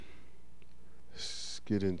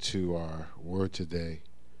get into our word today.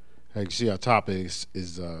 As you can see, our topic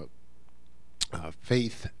is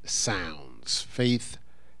faith sounds. Faith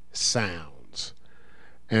sounds.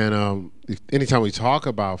 And anytime we talk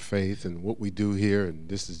about faith and what we do here, and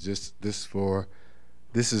this is just a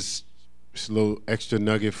little extra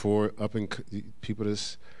nugget for people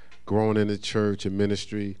that's growing in the church and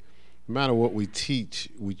ministry. No matter what we teach,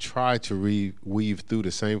 we try to weave through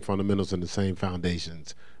the same fundamentals and the same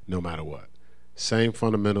foundations, no matter what. Same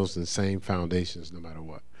fundamentals and same foundations, no matter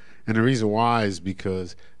what. And the reason why is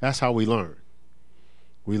because that's how we learn.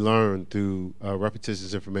 We learn through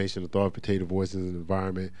repetitious information, authoritative voices in the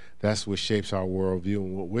environment. That's what shapes our worldview,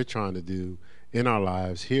 and what we're trying to do in our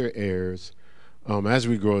lives here at Heirs. As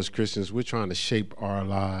we grow as Christians, we're trying to shape our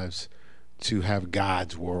lives to have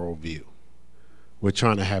God's worldview. We're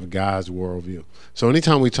trying to have God's worldview. So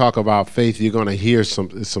anytime we talk about faith, you're going to hear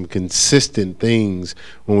some consistent things.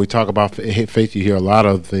 When we talk about faith, you hear a lot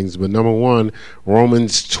of things. But number one,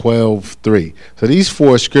 Romans 12:3. So these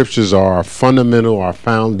four scriptures are our fundamental, our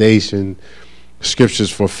foundation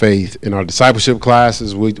scriptures for faith. In our discipleship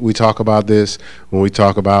classes, we talk about this. When we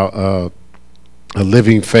talk about a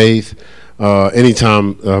living faith,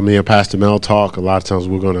 anytime me and Pastor Mel talk, a lot of times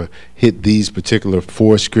we're going to hit these particular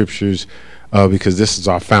four scriptures because this is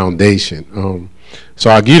our foundation. So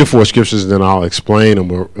I'll give you the four scriptures and then I'll explain them.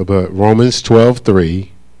 But Romans 12:3,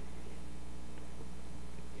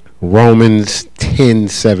 Romans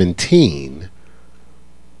 10:17,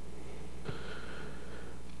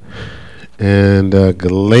 and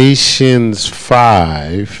Galatians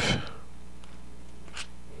 5,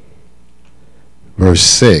 verse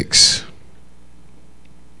 6,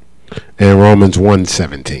 and Romans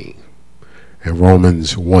 1:17, and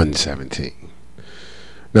Romans 1:17.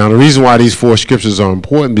 Now, the reason why these four scriptures are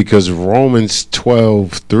important because Romans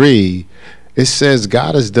 12:3, it says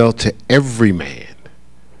God has dealt to every man.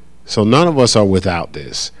 So none of us are without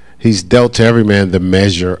this. He's dealt to every man the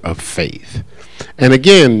measure of faith. And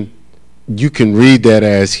again, you can read that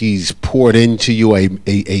as he's poured into you a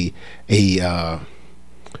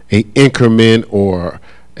increment or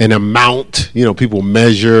an amount. You know, people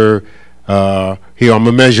measure, here, I'm going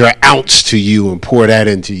to measure an ounce to you and pour that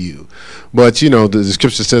into you. But, you know, the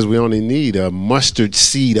scripture says we only need a mustard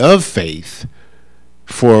seed of faith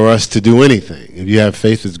for us to do anything. If you have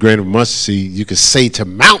faith as grain of mustard seed, you can say to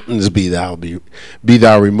mountains, be thou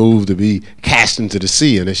removed, to be cast into the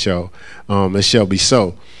sea, and it shall be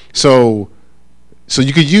so. So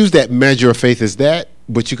you could use that measure of faith as that,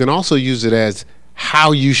 but you can also use it as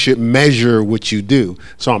how you should measure what you do.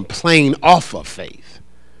 So I'm playing off of faith.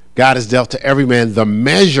 God has dealt to every man the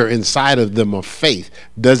measure inside of them of faith.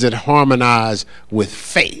 Does it harmonize with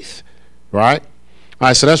faith? Right? All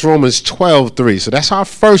right, so that's Romans 12:3. So that's our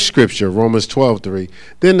first scripture, Romans 12:3.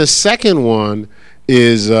 Then the second one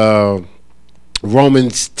is Romans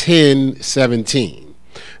 10:17.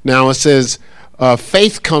 Now it says,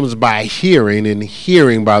 faith comes by hearing, and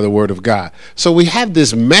hearing by the word of God. So we have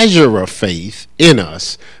this measure of faith in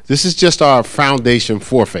us. This is just our foundation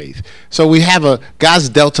for faith. So we have God's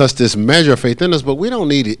dealt us this measure of faith in us, but we don't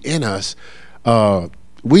need it in us.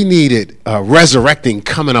 We need it resurrecting,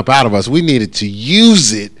 coming up out of us. We need it to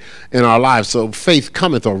use it in our lives. So faith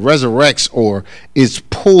cometh or resurrects or is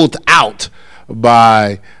pulled out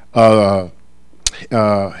by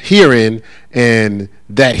hearing, and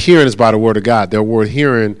that hearing is by the word of God. That word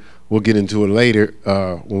hearing, we'll get into it later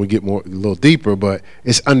when we get a little deeper, but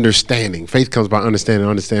it's understanding. Faith comes by understanding,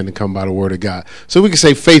 understanding comes by the word of God. So we can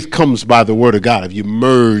say faith comes by the word of God. If you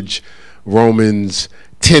merge Romans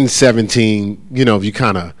 10:17, you know, if you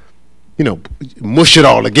kind of, you know, mush it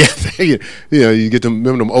all together, you get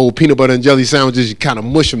remember them old peanut butter and jelly sandwiches, you kind of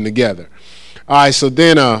mush them together. All right, so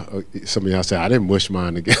then some of y'all say I didn't mush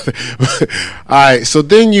mine together. All right, so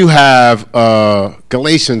then you have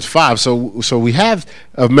Galatians 5. So we have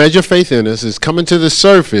a measure of faith in us. It's coming to the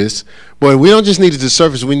surface, but we don't just need it to the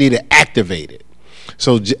surface. We need to activate it.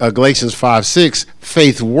 So Galatians 5:6,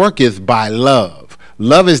 faith worketh by love.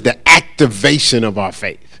 Love is the activation of our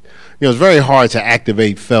faith. You know, it's very hard to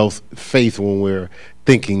activate faith when we're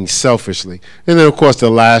thinking selfishly. And then, of course, the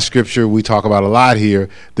last scripture we talk about a lot here,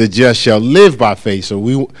 the just shall live by faith. So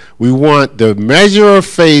we want the measure of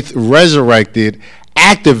faith resurrected,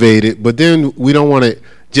 activated, but then we don't want it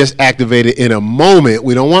just activated in a moment.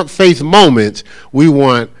 We don't want faith moments. We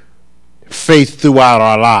want faith throughout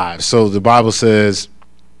our lives. So the Bible says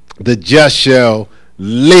the just shall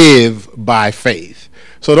live by faith.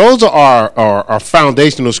 So those are our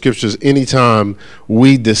foundational scriptures anytime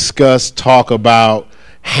we discuss, talk about,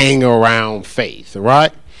 hang around faith,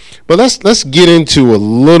 right? But let's get into a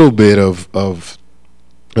little bit of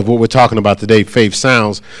of what we're talking about today, faith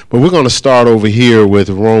sounds. But we're going to start over here with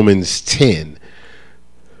Romans 10.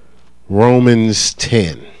 Romans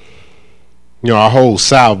 10. Our whole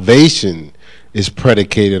salvation is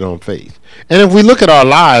predicated on faith. And if we look at our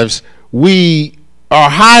lives, our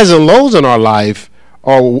highs and lows in our life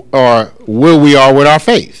are where we are with our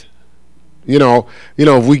faith.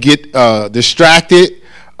 If we get distracted,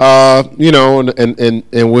 and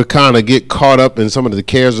we kind of get caught up in some of the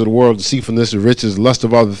cares of the world, deceitfulness of riches, lust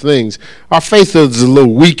of other things, our faith is a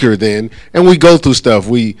little weaker then, and we go through stuff.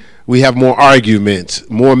 We have more arguments,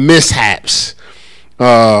 more mishaps.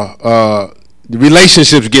 The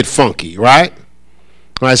relationships get funky, right?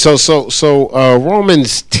 All right. So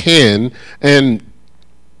Romans 10, and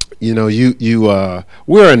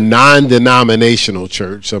we're a non-denominational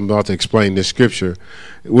church. So I'm about to explain this scripture.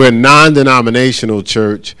 We're a non-denominational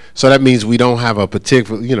church, so that means we don't have a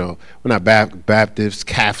particular, we're not Baptist,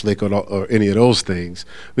 Catholic, or any of those things,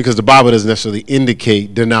 because the Bible doesn't necessarily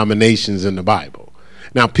indicate denominations in the Bible.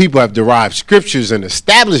 Now, people have derived scriptures and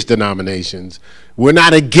established denominations. We're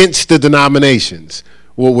not against the denominations.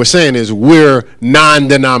 What we're saying is we're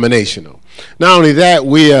non-denominational. Not only that,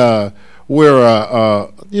 we're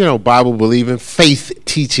a Bible-believing,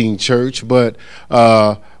 faith-teaching church, but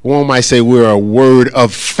one might say we're a word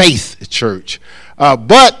of faith church.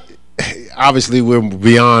 But obviously we're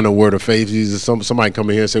beyond a word of faith. Somebody come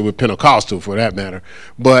in here and say we're Pentecostal, for that matter.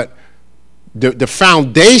 But the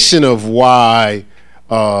foundation of why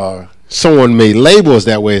someone may label us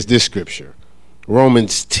that way is this scripture,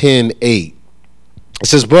 Romans 10:8. It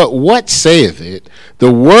says, "But what saith it?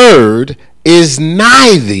 The word is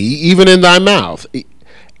nigh thee, even in thy mouth,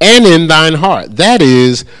 and in thine heart. That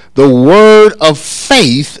is the word of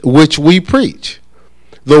faith which we preach."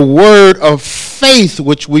 The word of faith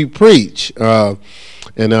which we preach. And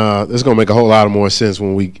this is going to make a whole lot of more sense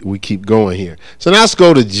when we keep going here. So now let's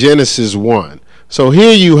go to Genesis 1. So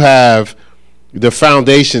here you have the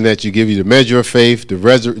foundation that you give you, the measure of faith,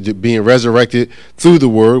 being resurrected through the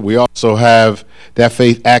word. We also have that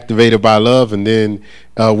faith activated by love, and then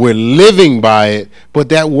we're living by it. But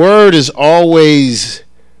that word is always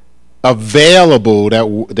available,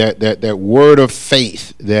 that word of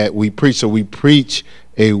faith that we preach. So we preach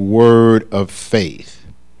a word of faith.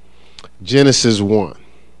 Genesis 1.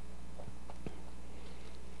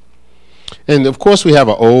 And of course we have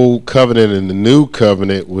an old covenant and the new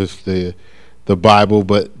covenant with the Bible,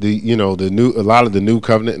 but a lot of the new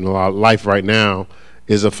covenant and a lot of life right now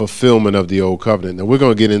is a fulfillment of the old covenant. Now we're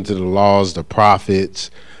going to get into the laws, the prophets.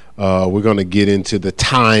 We're going to get into the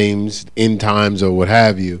times, end times, or what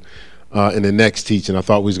have you, in the next teaching. I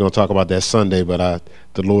thought we was going to talk about that Sunday, but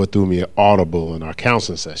the Lord threw me an audible in our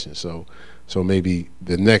counseling session. So maybe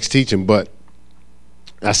the next teaching. But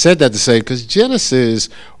I said that to say, because Genesis,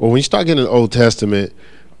 or when you start getting the Old Testament,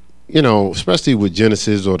 especially with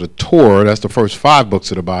Genesis or the Torah, that's the first 5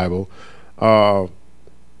 books of the Bible.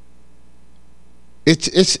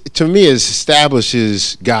 It's to me, it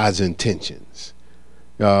establishes God's intentions.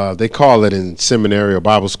 They call it in seminary or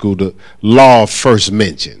Bible school the law of first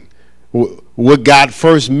mention. What God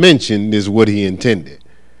first mentioned is what he intended.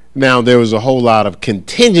 Now, there was a whole lot of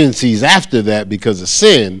contingencies after that because of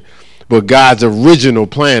sin, but God's original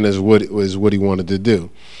plan is what he wanted to do.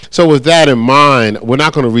 So with that in mind, we're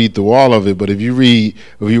not going to read through all of it, but if you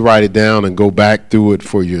write it down and go back through it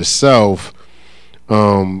for yourself,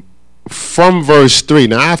 from verse 3.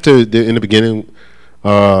 Now, in the beginning,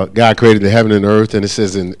 God created the heaven and earth, and it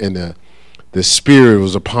says the Spirit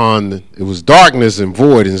was it was darkness and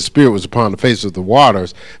void, and the Spirit was upon the face of the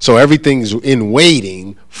waters. So everything's in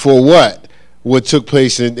waiting for what? What took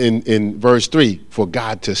place in verse 3, for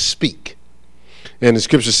God to speak. And the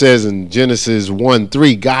scripture says in Genesis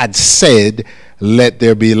 1:3, God said, "Let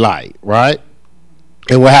there be light," right?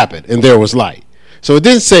 And what happened? And there was light. So it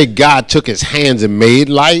didn't say God took his hands and made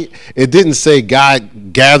light. It didn't say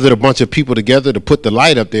God gathered a bunch of people together to put the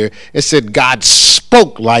light up there. It said God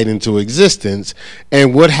spoke light into existence.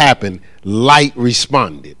 And what happened? Light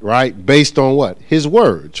responded, right? Based on what? His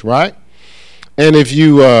words, right? And if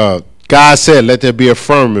you, God said, "Let there be a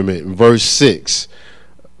firmament," in verse 6.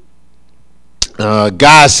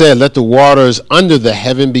 God said, "Let the waters under the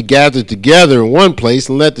heaven be gathered together in one place,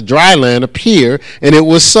 and let the dry land appear." And it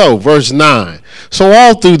was so. Verse 9. So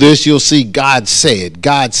all through this, you'll see God said,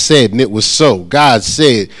 and it was so. God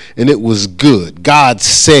said, and it was good. God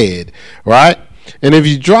said, right? And if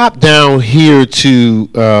you drop down here to,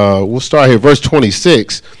 we'll start here, verse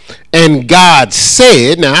 26. And God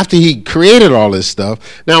said, now after he created all this stuff,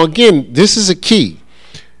 now again, this is a key.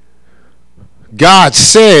 God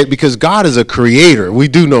said, because God is a creator. We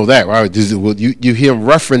do know that, right? You hear him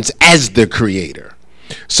referenced as the creator.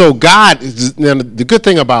 So God, now the good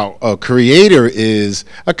thing about a creator is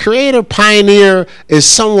a creator pioneer is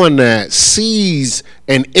someone that sees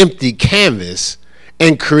an empty canvas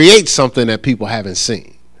and creates something that people haven't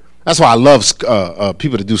seen. That's why I love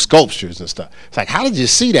people that do sculptures and stuff. It's like, how did you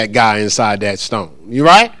see that guy inside that stone? You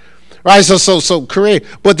right? Right? So create.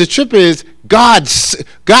 But the trip is God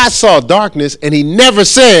saw darkness and he never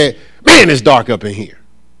said, man, it's dark up in here.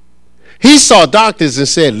 He saw darkness and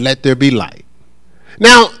said, let there be light.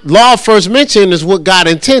 Now, law of first mention is what God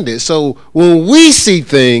intended. So when we see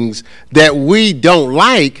things that we don't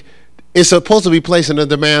like, it's supposed to be placing a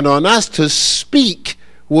demand on us to speak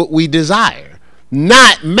what we desire,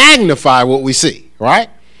 not magnify what we see, right?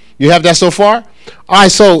 You have that so far? All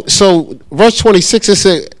right, so verse 26,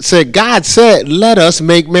 it said, God said, let us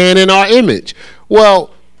make man in our image.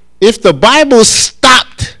 Well, if the Bible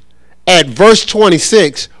stopped at verse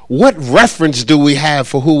 26, what reference do we have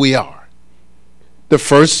for who we are? The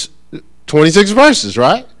first 26 verses,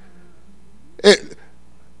 right?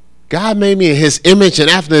 God made me in his image and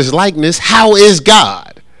after his likeness. How is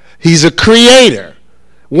God? He's a creator.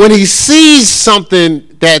 When he sees something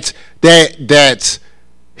that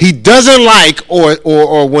he doesn't like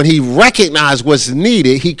or when he recognizes what's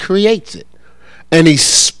needed, he creates it. And he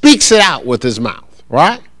speaks it out with his mouth,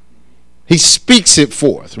 right? He speaks it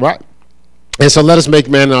forth, right? And so let us make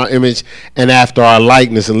man in our image and after our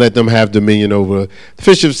likeness and let them have dominion over the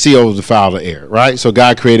fish of the sea, over the fowl of the air, right? So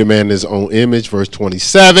God created man in his own image, verse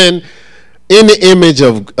 27. In the image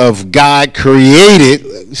of God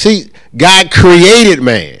created, see, God created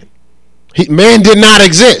man. Man did not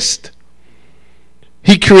exist.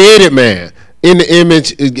 He created man. In the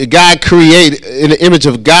image, God created, in the image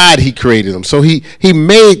of God, he created him. So he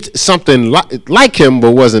made something like him,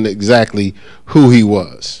 but wasn't exactly who he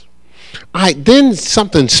was. All right, then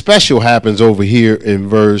something special happens over here in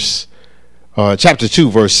chapter 2,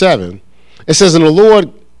 verse 7. It says, and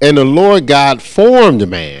the Lord God formed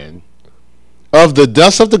man of the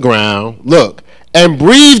dust of the ground, look, and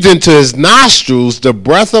breathed into his nostrils the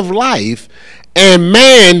breath of life, and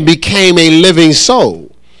man became a living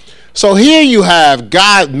soul. So here you have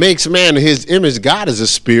God makes man in his image. God is a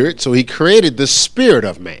spirit, so he created the spirit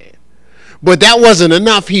of man. But that wasn't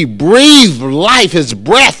enough. He breathed life, his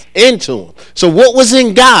breath, into him. So what was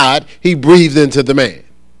in God, he breathed into the man.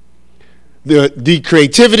 The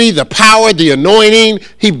creativity, the power, the anointing,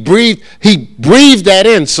 he breathed that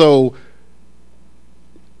in. So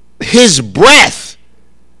his breath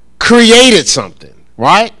created something,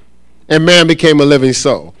 right? And man became a living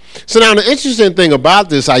soul. So now the interesting thing about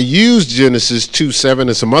this, I used Genesis 2:7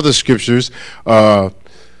 and some other scriptures,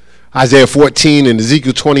 Isaiah 14 and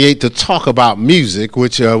Ezekiel 28 to talk about music,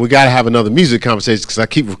 which we got to have another music conversation because I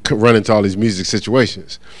keep running into all these music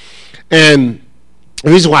situations. And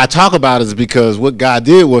the reason why I talk about it is because what God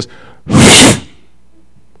did was,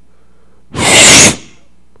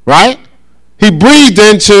 right? He breathed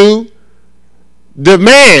into the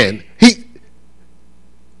man.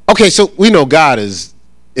 Okay, so we know God is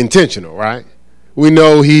intentional, right? We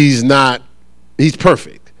know he's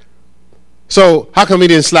perfect. So how come he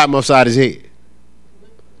didn't slap him upside his head?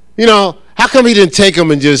 You know, how come he didn't take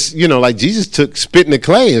him and just, like Jesus took spit in the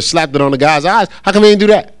clay and slapped it on the guy's eyes? How come he didn't do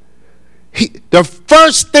that? The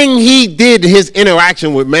first thing he did in his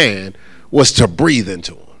interaction with man was to breathe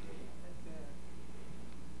into him.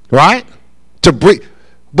 Right? To breathe.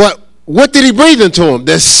 But what did he breathe into him?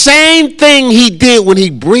 The same thing he did when he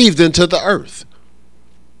breathed into the earth.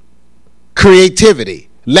 Creativity.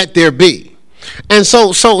 Let there be. And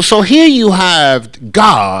so here you have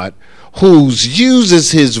God who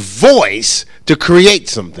uses his voice to create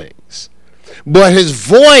some things. But his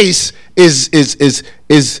voice is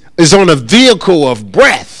on a vehicle of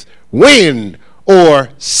breath, wind, or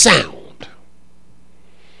sound.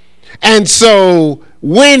 And so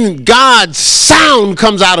when God's sound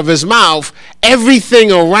comes out of his mouth,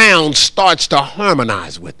 everything around starts to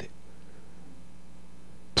harmonize with it.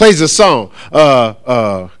 Plays a song.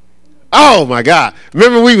 Oh my God!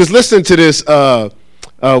 Remember we was listening to this.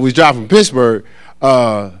 We dropped from Pittsburgh.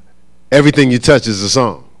 Everything you touch is a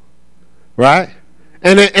song, right?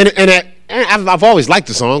 And I've always liked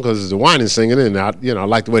the song because it's the Winans singing it, and I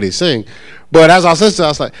like the way they sing. But as I was listening, I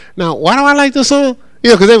was like, now why do I like this song?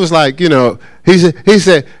 Because it was like, he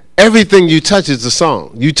said everything you touch is a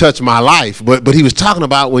song. You touch my life, but he was talking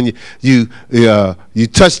about when you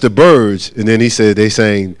touch the birds, and then he said they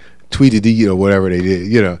sang Tweety-dee or whatever they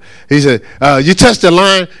did, He said, you touched the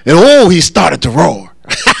line, and he started to roar.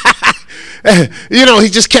 He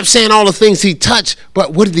just kept saying all the things he touched,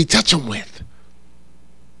 but what did he touch them with?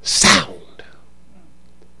 Sound.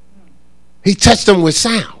 He touched them with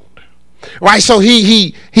sound. Right? So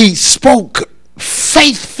he spoke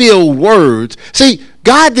faith-filled words. See,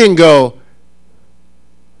 God didn't go,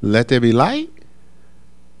 let there be light.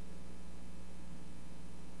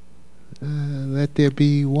 Let there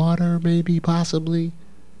be water, maybe, possibly.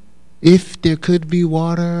 If there could be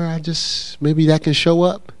water, maybe that can show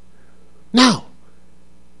up. No.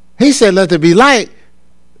 He said, let there be light.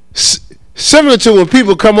 Similar to when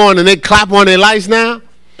people come on and they clap on their lights now,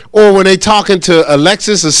 or when they talking to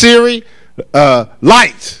Alexis or Siri,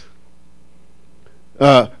 lights.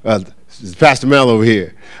 Pastor Mel over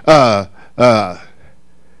here.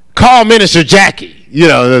 Call Minister Jackie. You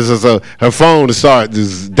know, her phone to start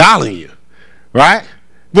just dialing you, right?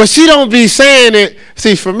 But she don't be saying it.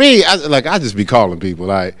 See, for me, I just be calling people,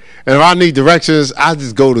 like, and if I need directions, I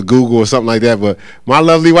just go to Google or something like that. But my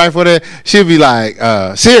lovely wife over there, she'll be like,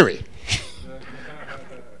 Siri,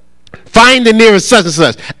 find the nearest such and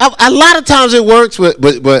such. A lot of times it works,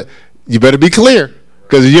 but you better be clear.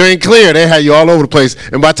 Because if you ain't clear, they have you all over the place.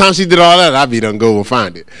 And by the time she did all that, I'd be done go and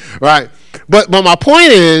find it, right? But my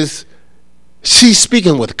point is, she's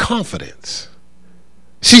speaking with confidence.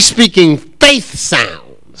 She's speaking faith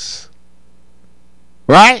sounds,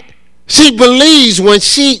 right? She believes when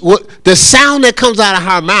the sound that comes out of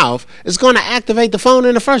her mouth is going to activate the phone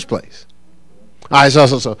in the first place. All right,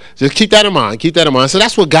 so just keep that in mind. Keep that in mind. So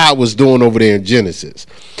that's what God was doing over there in Genesis.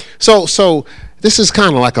 So this is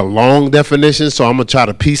kind of like a long definition, so I'm going to try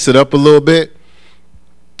to piece it up a little bit.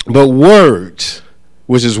 But words,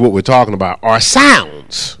 which is what we're talking about, are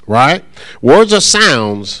sounds, right? Words are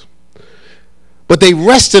sounds, but they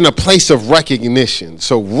rest in a place of recognition.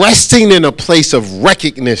 So resting in a place of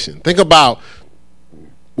recognition. Think about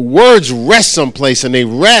words rest someplace, and they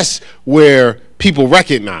rest where people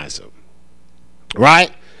recognize them,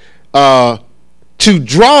 right? To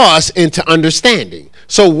draw us into understanding.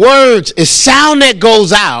 So words is sound that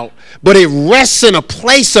goes out, but it rests in a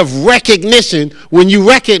place of recognition when you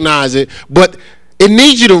recognize it, but it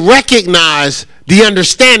needs you to recognize the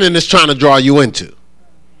understanding it's trying to draw you into.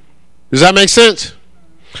 Does that make sense?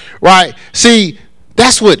 Right? See,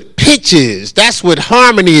 that's what pitch is. That's what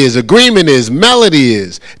harmony is, agreement is, melody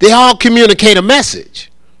is. They all communicate a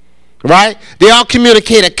message, right? They all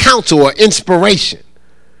communicate a counsel or inspiration,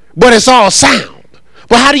 but it's all sound.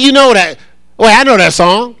 But how do you know that? Wait, I know that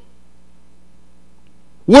song.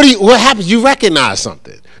 What happens? You recognize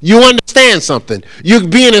something. You understand something. You're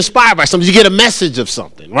being inspired by something. You get a message of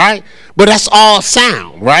something, right? But that's all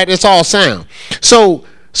sound, right? It's all sound. So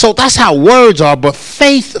that's how words are. But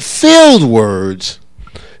faith-filled words,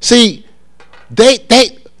 see, they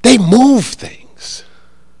move things.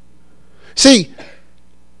 See,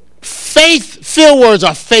 faith-filled words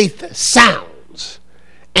are faith sounds,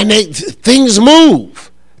 and things move.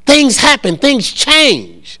 Things happen, things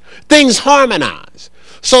change, things harmonize.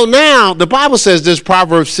 So now the Bible says this,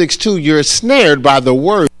 Proverbs 6:2, you're snared by the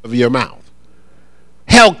words of your mouth,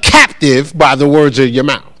 held captive by the words of your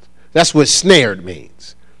mouth. That's what snared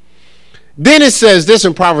means. Then it says this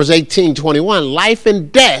in Proverbs 18:21, life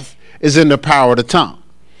and death is in the power of the tongue.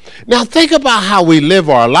 Now think about how we live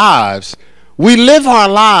our lives. We live our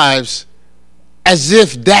lives as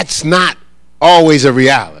if that's not always a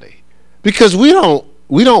reality, because we don't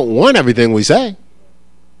want everything we say,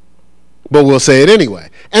 but we'll say it anyway.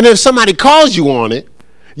 And if somebody calls you on it,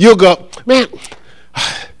 you'll go, man,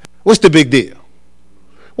 what's the big deal?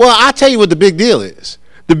 Well, I'll tell you what the big deal is.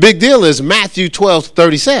 The big deal is Matthew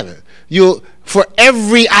 12:37. For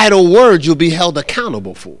every idle word you'll be held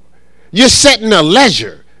accountable for. You're setting a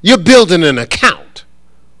ledger. You're building an account.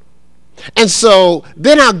 And so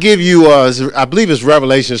then I'll give you, I believe it's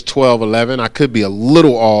Revelations 12:11. I could be a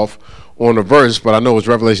little off on the verse, but I know it's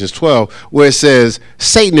Revelations 12, where it says,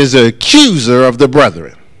 Satan is the accuser of the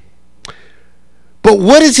brethren. But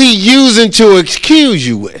what is he using to accuse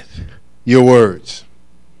you with? Your words.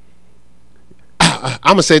 I'm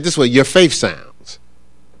going to say it this way, your faith sounds.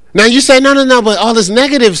 Now you say, no, but all this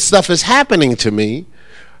negative stuff is happening to me.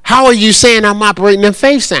 How are you saying I'm operating in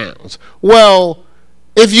faith sounds? Well,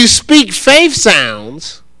 if you speak faith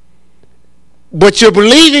sounds, but you're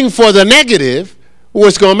believing for the negative, well,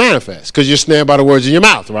 it's going to manifest because you're snared by the words in your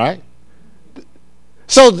mouth, right?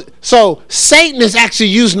 So Satan is actually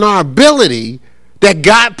using our ability that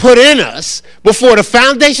God put in us before the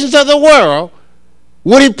foundations of the world.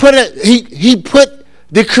 What he put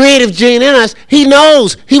the creative gene in us. He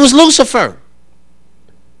knows he was Lucifer.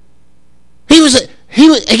 He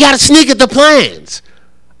got to sneak at the plans.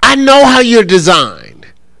 I know how you're designed.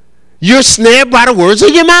 You're snared by the words of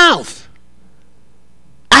your mouth.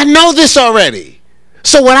 I know this already.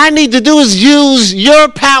 So what I need to do is use your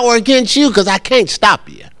power against you because I can't stop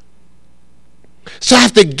you. So I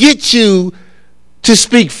have to get you to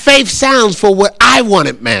speak faith sounds for what I want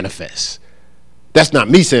to manifest. That's not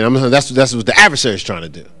me saying. That's what the adversary is trying to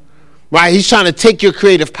do. Right? He's trying to take your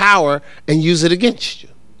creative power and use it against you.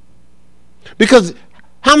 Because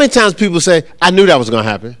how many times people say, I knew that was going to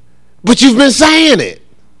happen, but you've been saying it.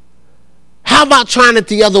 How about trying it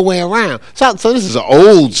the other way around? So this is an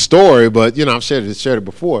old story, but I've shared it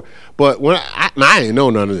before. But when I didn't know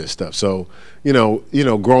none of this stuff. So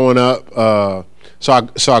growing up,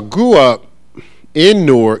 so I grew up in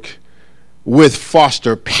Newark with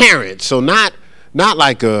foster parents. So not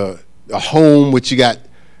like a home which you got.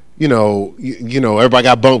 Everybody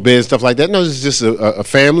got bunk beds, stuff like that. No, it's just a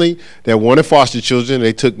family that wanted foster children.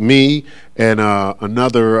 They took me and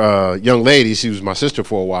another young lady. She was my sister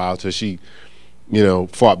for a while till she,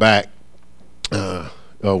 fought back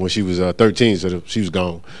when she was 13, so she was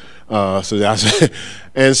gone.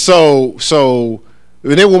 And so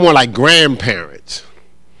they were more like grandparents.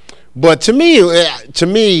 But to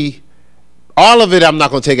me, all of it I'm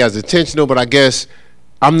not going to take as intentional, but I guess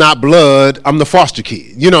I'm not blood. I'm the foster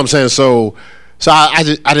kid. You know what I'm saying? So I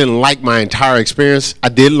didn't like my entire experience. I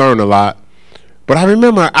did learn a lot. But I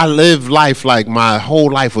remember I lived life like my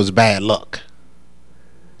whole life was bad luck.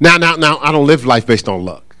 Now I don't live life based on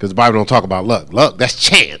luck because the Bible don't talk about luck. Luck, that's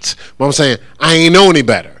chance. But I'm saying I ain't know any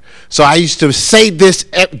better. So I used to say this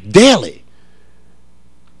daily.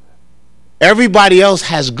 Everybody else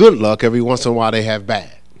has good luck. Every once in a while they have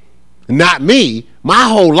bad. Not me. My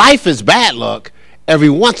whole life is bad luck. Every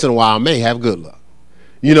once in a while, I may have good luck.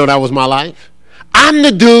 That was my life. I'm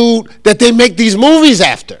the dude that they make these movies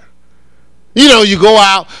after. You go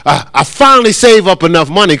out. I finally save up enough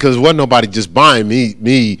money because wasn't nobody just buying me,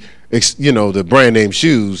 the brand name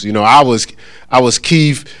shoes. I was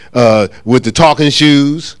Keith with the talking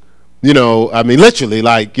shoes. Literally,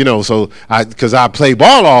 because I play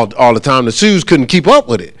ball all the time. The shoes couldn't keep up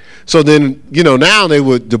with it. So then, now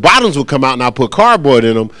the bottoms would come out and I put cardboard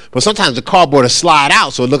in them, but sometimes the cardboard would slide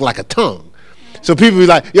out so it looked like a tongue. So people be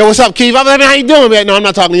like, yo, what's up, Keith? I'm like, how you doing, man? No, I'm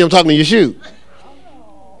not talking to you. I'm talking to your shoe.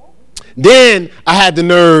 Then I had the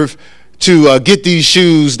nerve to get these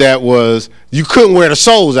shoes that you couldn't wear the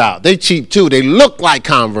soles out. They cheap too. They looked like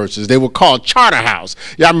Converses. They were called Charterhouse.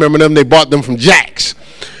 Y'all remember them? They bought them from Jack's.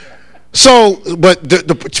 So, but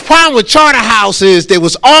the problem with Charterhouse is they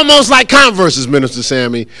was almost like Converses, Minister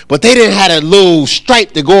Sammy, but they didn't have a little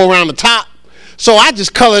stripe to go around the top. So I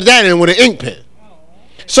just colored that in with an ink pen.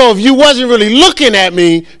 So if you wasn't really looking at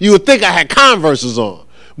me, you would think I had Converses on.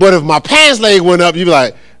 But if my pants leg went up, you'd be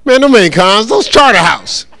like, man, them ain't Cons, those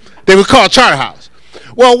Charterhouse. They were called Charterhouse.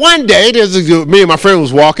 Well, one day, me and my friend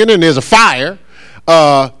was walking, and there's a fire,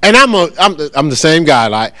 and I'm the same guy.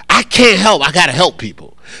 Like, I can't help. I gotta help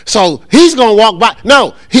people. So he's gonna walk by.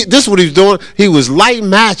 No, this is what he was doing. He was lighting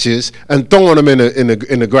matches and throwing them in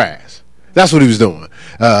the grass. That's what he was doing.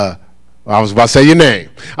 I was about to say your name.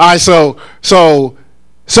 All right, so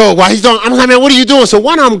while he's doing, I'm like, man, what are you doing? So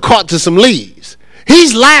one of them caught to some leaves.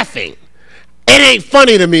 He's laughing. It ain't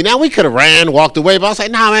funny to me. Now we could have ran, walked away, but I was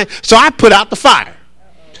like, nah, man. So I put out the fire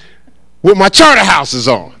with my Charterhouses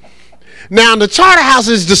on. Now the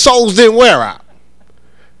Charterhouses, the soles didn't wear out.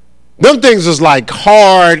 Them things was like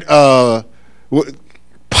hard poly.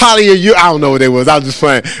 I don't know what they was. I was just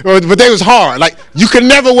playing, but they was hard. Like you could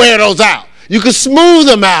never wear those out. You could smooth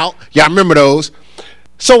them out. Y'all remember those?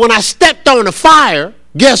 So when I stepped on the fire,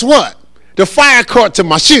 guess what? The fire caught to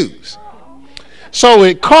my shoes. So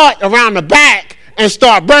it caught around the back and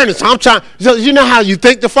started burning. So I'm trying. So you know how you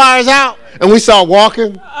think the fire's out? And we start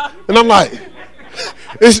walking, and I'm like,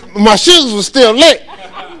 my shoes were still lit.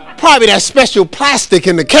 Probably that special plastic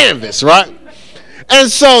in the canvas, right?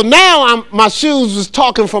 And so now my shoes was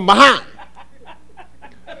talking from behind.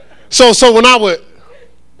 So when I would,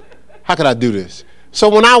 how could I do this? So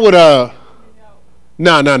when I would,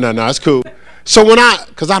 no, it's cool. So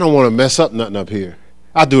because I don't want to mess up nothing up here.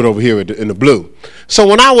 I do it over here in the blue. So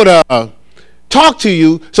when I would talk to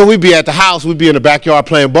you, so we'd be at the house, we'd be in the backyard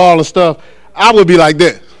playing ball and stuff, I would be like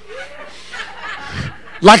this.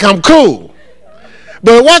 Like I'm cool.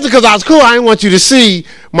 But it wasn't because I was cool. I didn't want you to see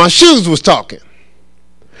my shoes was talking.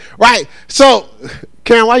 Right? So,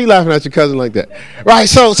 Karen, why are you laughing at your cousin like that? Right?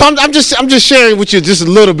 So I'm just sharing with you just a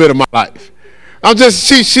little bit of my life.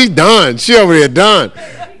 She done. She over there done.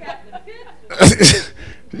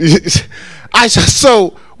 I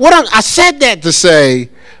said that to say,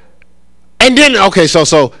 and then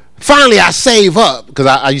so finally I save up because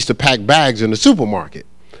I used to pack bags in the supermarket.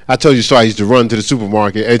 I told you so. I used to run to the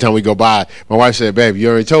supermarket every time we go by. My wife said, "Babe, you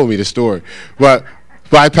already told me the story." But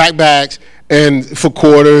I pack bags and for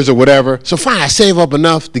quarters or whatever. So finally I save up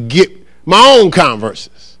enough to get my own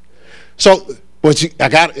Converses. So But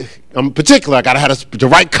I'm particular. I got to have the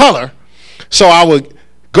right color. So I would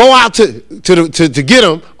go out to get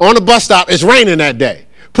them on the bus stop. It's raining that day.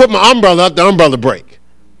 Put my umbrella up, the umbrella break.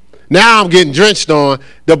 Now I'm getting drenched on.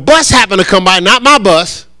 The bus happened to come by, not my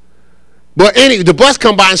bus, but the bus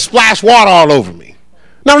come by and splash water all over me.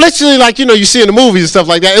 Now, literally, like, you see in the movies and stuff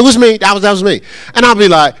like that. It was me. That was me. And I'll be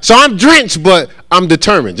like, so I'm drenched, but I'm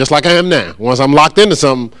determined, just like I am now. Once I'm locked into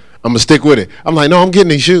something, I'm going to stick with it. I'm like, no, I'm getting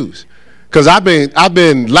these shoes. Because I've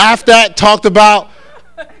been laughed at, talked about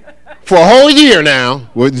for a whole year now.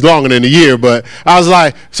 Well, it's longer than a year, but I was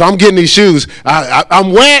like, so I'm getting these shoes.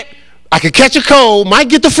 I'm wet. I could catch a cold, might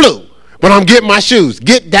get the flu, but I'm getting my shoes.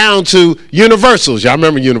 Get down to Universal's. Y'all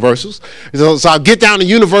remember Universal's? So I'll get down to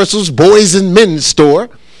Universal's boys and men's store.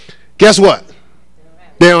 Guess what?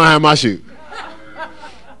 They don't have my shoes.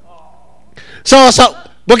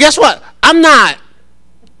 But guess what? I'm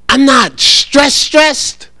not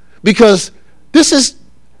stressed because this is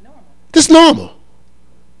normal.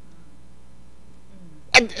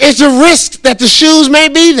 It's a risk that the shoes may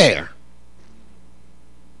be there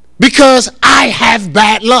because I have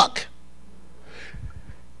bad luck.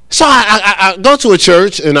 So I go to a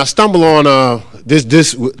church and I stumble on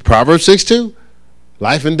this Proverbs 6:2.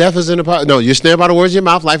 Life and death is in the power. No, you're snared by the words of your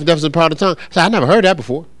mouth. Life and death is in the power of the tongue. So I never heard that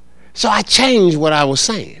before. So I changed what I was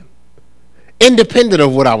saying, independent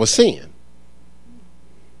of what I was seeing.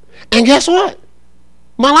 And guess what?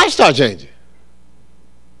 My life started changing.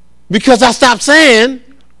 Because I stopped saying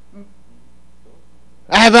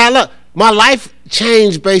I have bad luck. My life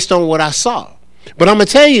changed based on what I saw. But I'm going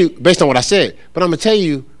to tell you, based on what I said, but I'm going to tell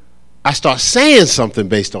you, I start saying something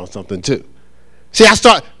based on something too. See,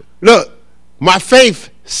 look, my faith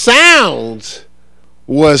sounds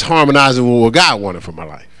was harmonizing with what God wanted for my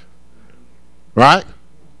life. Right?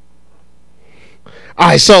 All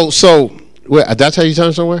right, so wait, did I tell you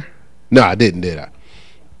something somewhere? No, I didn't, did I?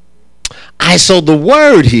 All right, so the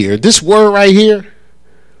word here, this word right here,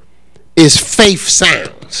 is faith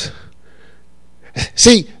sounds.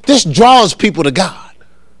 See, this draws people to God.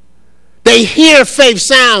 They hear faith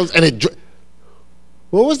sounds and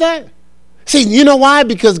what was that? See, you know why?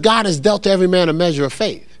 Because God has dealt to every man a measure of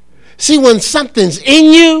faith. See, when something's in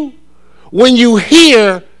you, when you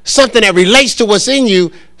hear something that relates to what's in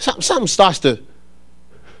you, something starts to,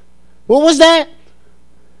 what was that?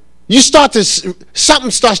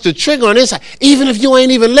 Something starts to trigger on the inside, even if you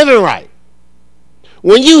ain't even living right.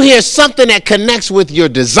 When you hear something that connects with your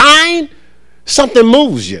design, something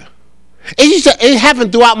moves you. It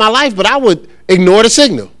happened throughout my life, but I would ignore the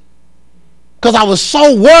signal. Because I was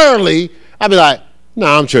so worldly, I'd be like,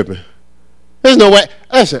 nah, I'm tripping. There's no way.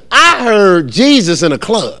 Listen, I heard Jesus in a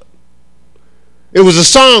club. It was a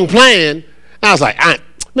song playing. I was like,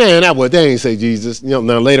 man, they ain't say Jesus. Now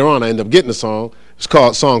later on, I ended up getting a song. It's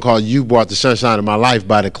a song called You Brought the Sunshine in My Life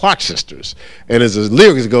by the Clark Sisters. And as the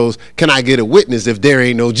lyrics goes, can I get a witness if there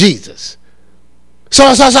ain't no Jesus?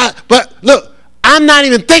 But look, I'm not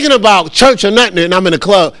even thinking about church or nothing, and I'm in a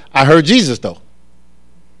club. I heard Jesus, though.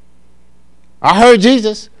 I heard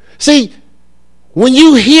Jesus. See, when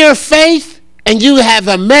you hear faith and you have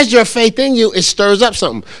a measure of faith in you, it stirs up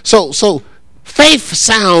something. So faith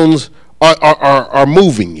sounds are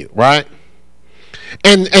moving you, right?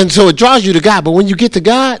 And so it draws you to God. But when you get to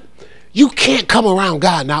God, you can't come around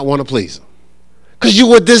God and not want to please him. Because you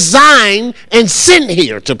were designed and sent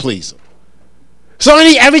here to please him. So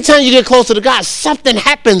every time you get closer to God, something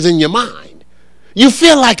happens in your mind. You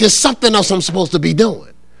feel like it's something else I'm supposed to be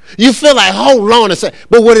doing. You feel like, hold on a second.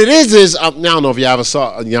 But what it is I don't know if you ever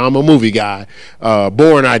saw, I'm a movie guy,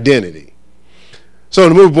 Born Identity. So in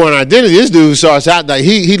the movie Born Identity, this dude starts out that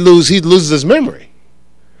he loses his memory.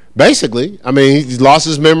 Basically, he lost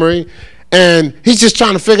his memory, and he's just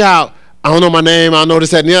trying to figure out, I don't know my name, I don't know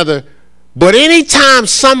this, that, and the other. But anytime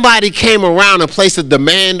somebody came around and placed a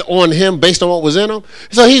demand on him based on what was in him,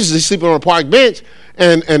 so he was sleeping on a park bench,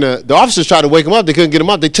 and the officers tried to wake him up. They couldn't get him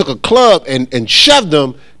up. They took a club and shoved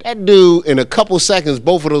him. That dude, in a couple seconds,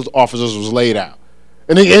 both of those officers was laid out.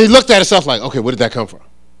 And he looked at himself like, okay, where did that come from?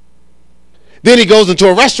 Then he goes into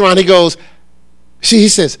a restaurant. He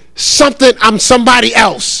says, I'm somebody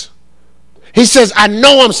else. He says, I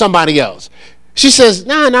know I'm somebody else. She says,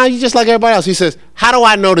 nah, you just like everybody else. He says, how do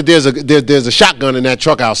I know that there's a shotgun in that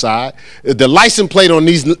truck outside? The license plate on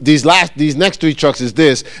these next three trucks is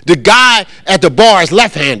this. The guy at the bar is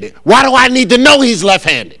left-handed. Why do I need to know he's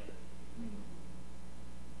left-handed?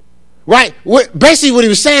 Right? Basically what he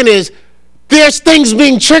was saying is, there's things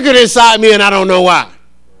being triggered inside me and I don't know why.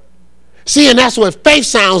 See, and that's what faith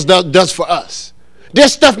sounds does for us.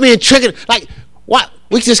 There's stuff being triggered. Like, what?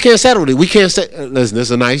 We just can't settle it. We can't say, listen, this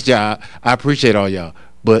is a nice job. I appreciate all y'all.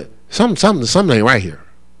 But Something ain't right here.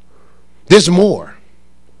 There's more.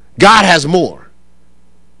 God has more.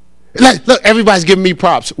 Look, everybody's giving me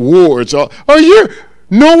props, awards.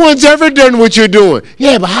 No one's ever done what you're doing.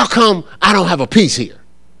 Yeah, but how come I don't have a piece here?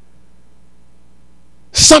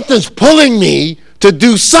 Something's pulling me to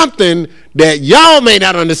do something that y'all may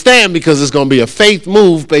not understand because it's going to be a faith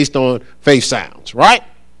move based on faith sounds, right?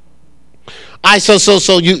 All right,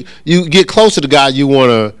 so you get closer to God, you want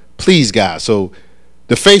to please God. So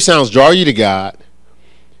the faith sounds draw you to God.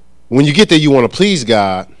 When you get there, you want to please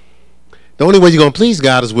God. The only way you're going to please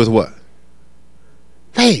God is with what?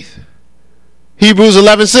 Faith. Hebrews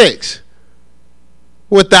 11:6.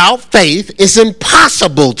 Without faith, it's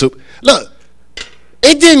impossible to... Look,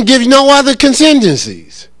 it didn't give you no other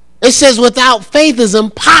contingencies. It says without faith, it's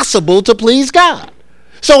impossible to please God.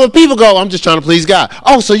 So when people go, I'm just trying to please God.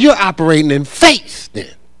 Oh, so you're operating in faith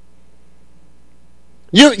then.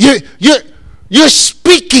 You're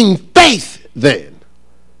speaking faith then.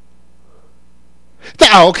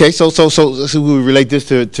 Oh, okay, so we relate this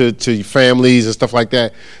to families and stuff like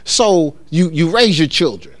that. So you raise your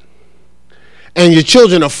children, and your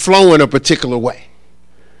children are flowing a particular way.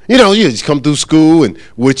 You just come through school, and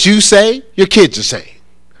what you say, your kids are saying.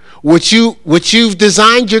 What you've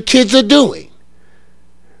designed, your kids are doing.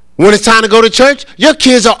 When it's time to go to church, your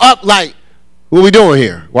kids are up like, what we doing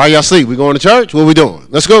here? Why y'all sleep? We going to church? What we doing?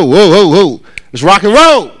 Let's go. Whoa. It's rock and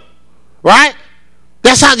roll, right?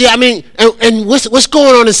 That's how, and what's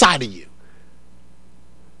going on inside of you?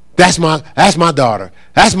 That's my daughter.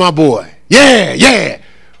 That's my boy. Yeah.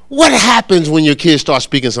 What happens when your kids start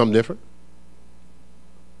speaking something different?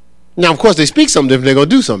 Now, of course, they speak something different, they're going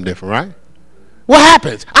to do something different, right? What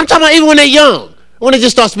happens? I'm talking about even when they're young, when they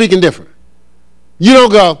just start speaking different. You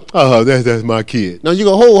don't go, oh, that's my kid. No, you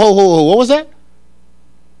go, ho, what was that?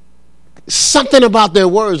 Something about their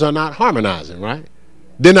words are not harmonizing, right?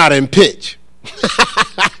 They're not in pitch.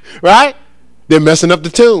 Right? They're messing up the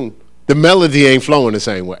tune. The melody ain't flowing the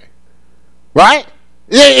same way. Right?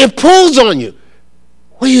 It pulls on you.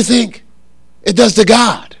 What do you think it does to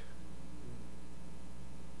God?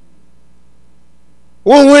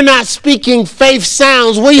 When we're not speaking faith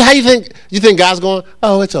sounds, how you think? You think God's going,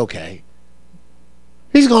 oh, it's okay.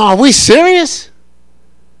 He's going, are we serious?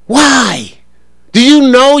 Why? Do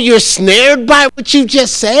you know you're snared by what you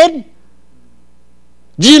just said?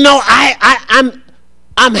 Do you know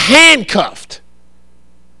I'm handcuffed?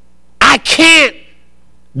 I can't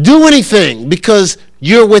do anything because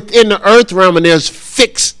you're within the earth realm and there's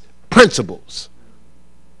fixed principles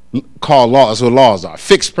called laws. That's what laws are,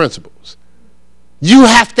 fixed principles. You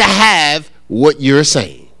have to have what you're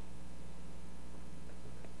saying.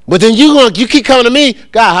 But then you keep coming to me,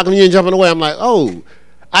 God, how come you ain't jumping away? I'm like, oh,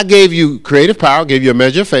 I gave you creative power, gave you a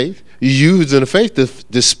measure of faith. You used in the faith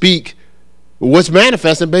to speak what's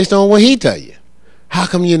manifesting based on what he tell you. How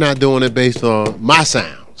come you're not doing it based on my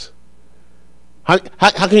sounds? How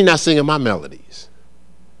come you're not singing my melodies?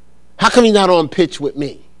 How come you're not on pitch with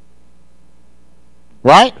me?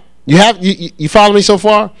 Right? You follow me so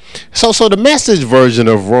far? So the Message version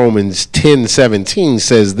of Romans 10:17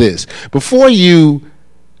 says this: before you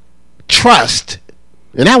trust,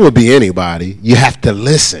 and that would be anybody, you have to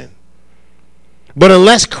listen. But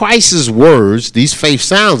unless Christ's words, these faith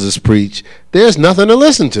sounds is preached, there's nothing to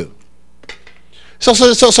listen to. So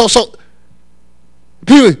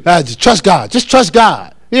people trust God. Just trust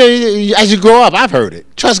God. As you grow up, I've heard it.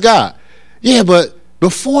 Trust God. Yeah, but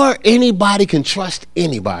before anybody can trust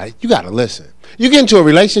anybody, you got to listen. You get into a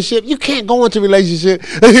relationship, you can't go into a relationship.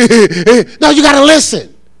 No, you got to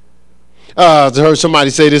listen. I heard somebody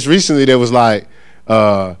say this recently that was like,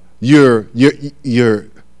 you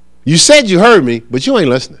said you heard me, but you ain't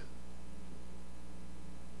listening.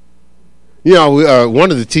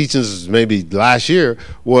 One of the teachings maybe last year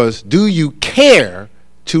was, do you care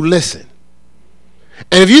to listen?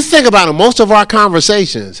 And if you think about it, most of our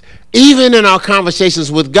conversations, even in our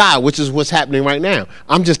conversations with God, which is what's happening right now,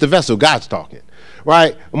 I'm just a vessel, God's talking,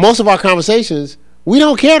 right? Most of our conversations, we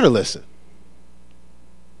don't care to listen.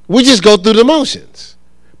 We just go through the motions.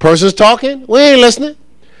 Person's talking, we ain't listening.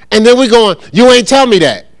 And then we going, you ain't tell me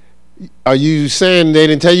that. Are you saying they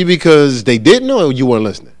didn't tell you because they didn't, or you weren't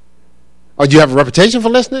listening? Or do you have a reputation for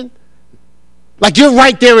listening? Like you're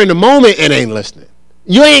right there in the moment and ain't listening.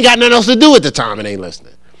 You ain't got nothing else to do at the time and ain't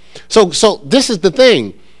listening. So this is the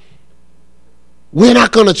thing. We're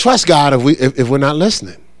not going to trust God if we're not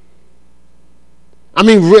listening. I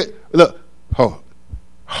mean, look,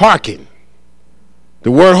 hearken. The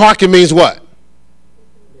word hearken means what?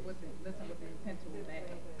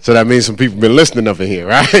 So that means some people been listening up in here,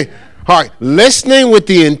 right? Listening with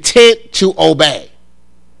the intent to obey.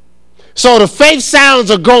 So the faith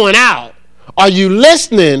sounds are going out. Are you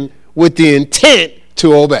listening with the intent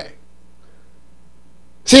to obey?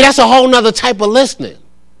 See, that's a whole nother type of listening.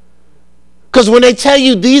 Because when they tell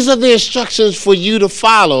you these are the instructions for you to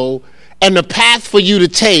follow and the path for you to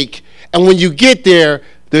take, and when you get there,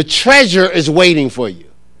 the treasure is waiting for you.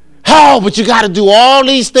 Oh, but you got to do all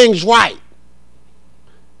these things right.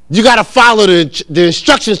 You got to follow the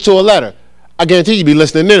instructions to a letter. I guarantee you'll be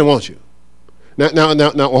listening in, won't you? Now,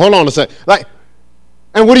 hold on a second.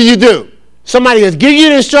 And what do? Somebody has give you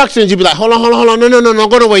the instructions, you'll be like, hold on, no,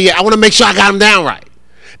 go away yet. I want to make sure I got them down right.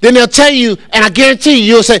 Then they'll tell you, and I guarantee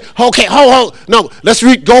you'll say, okay, hold, no, let's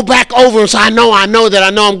go back over so I know I'm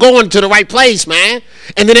going to the right place, man.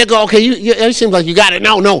 And then they'll go, okay, it seems like you got it.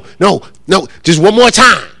 No, just one more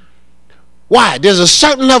time. Why? There's a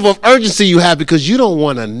certain level of urgency you have because you don't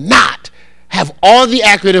want to not have all the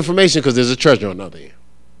accurate information because there's a treasure on the other end,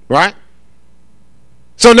 right?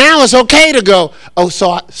 So now it's okay to go, oh,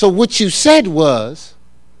 so what you said was,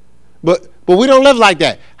 but we don't live like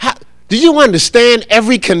that. Do you understand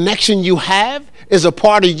every connection you have is a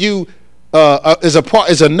part of you,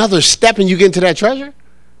 is another step in you getting to that treasure?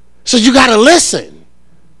 So you got to listen.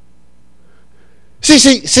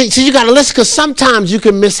 See, you got to listen because sometimes you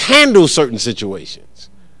can mishandle certain situations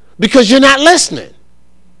because you're not listening.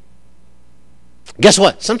 Guess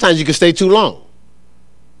what? Sometimes you can stay too long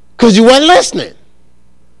because you weren't listening.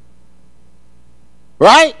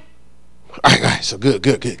 Right? All right, so good.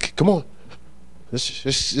 Come on. Let's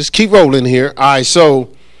just keep rolling here. All right, so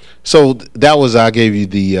that was, I gave you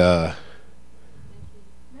the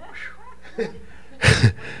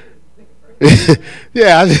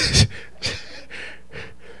yeah, I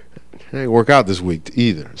didn't work out this week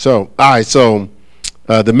either. So, all right, so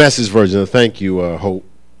the Message version. Thank you, Hope.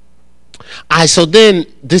 All right, so then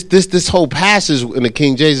this whole passage in the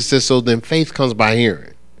King James says, so then faith comes by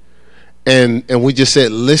hearing. And we just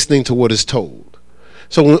said listening to what is told.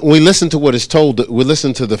 So when we listen to what is told, we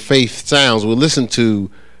listen to the faith sounds. We listen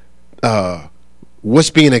to what's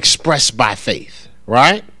being expressed by faith,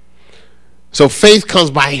 right? So faith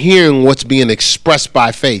comes by hearing what's being expressed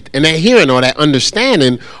by faith. And that hearing or that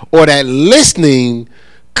understanding or that listening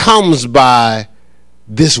comes by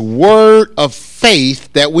this word of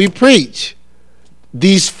faith that we preach.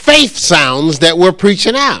 These faith sounds that we're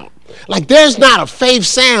preaching out. Like there's not a faith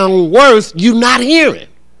sound worth you not hearing.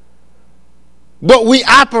 But we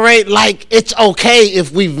operate like it's okay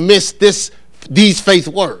if we've missed these faith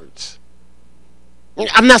words.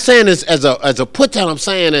 I'm not saying this as a put down. I'm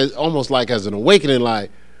saying as almost like as an awakening. Like,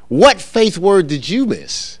 what faith word did you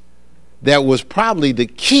miss that was probably the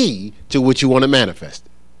key to what you want to manifest?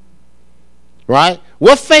 Right?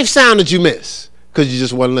 What faith sound did you miss because you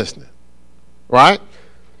just wasn't listening? Right?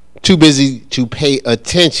 Too busy to pay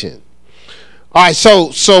attention. All right. So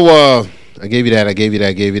I gave you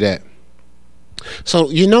that. So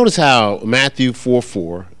you notice how Matthew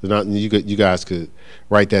 4:4, you guys could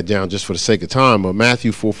write that down just for the sake of time, but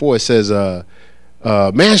Matthew 4:4, it says,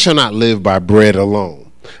 man shall not live by bread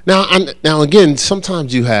alone. Now again,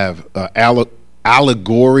 sometimes you have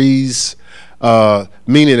allegories,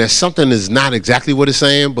 meaning that something is not exactly what it's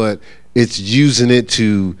saying, but it's using it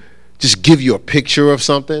to just give you a picture of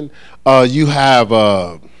something. You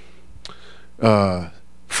have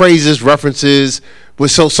phrases, references.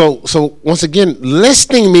 So once again,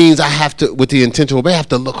 listening means I have to, with the intent to obey, I have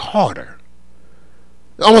to look harder.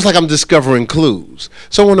 Almost like I'm discovering clues.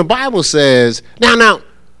 So when the Bible says, now,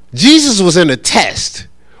 Jesus was in a test.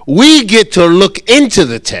 We get to look into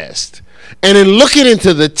the test. And in looking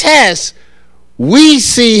into the test, we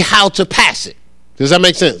see how to pass it. Does that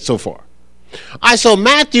make sense so far? All right, so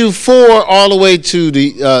Matthew 4 all the way to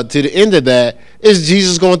the end of that is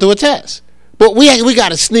Jesus going through a test. But we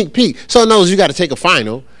got a sneak peek. So in other words, you got to take a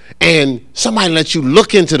final, and somebody lets you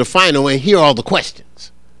look into the final and hear all the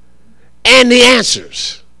questions and the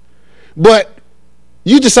answers. But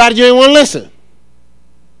you decided you didn't want to listen.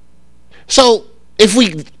 So if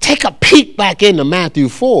we take a peek back into Matthew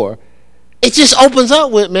 4, it just opens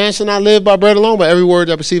up with, man shall not live by bread alone, but every word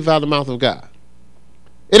that proceeds out of the mouth of God.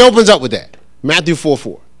 It opens up with that. Matthew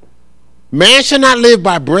 4:4. Man shall not live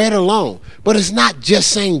by bread alone. But it's not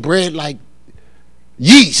just saying bread like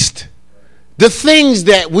yeast. The things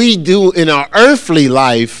that we do in our earthly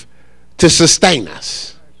life to sustain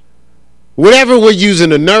us. Whatever we're using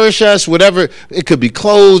to nourish us, whatever, it could be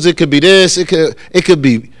clothes, it could be this, it could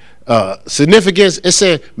be significance. It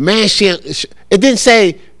said, man shan't, it didn't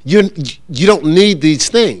say you don't need these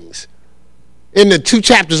things. In the 2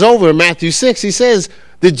 chapters over in Matthew 6, he says,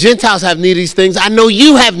 the Gentiles have need of these things. I know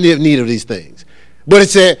you have need of these things. But it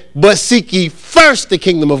said, but seek ye first the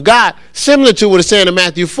kingdom of God. Similar to what it's saying in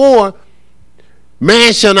Matthew 4,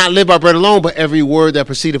 Man shall not live by bread alone, but every word that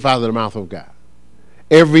proceedeth out of the mouth of God.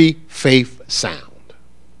 Every faith sound.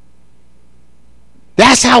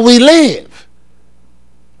 That's how we live.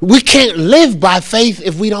 We can't live by faith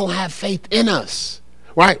if we don't have faith in us.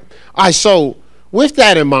 Right? All right, so with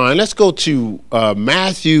that in mind, let's go to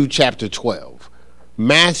Matthew chapter 12.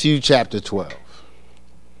 Matthew chapter 12.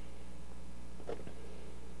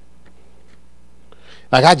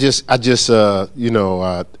 Like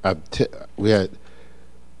we had a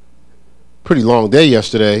pretty long day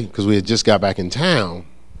yesterday because we had just got back in town.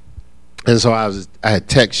 And so I had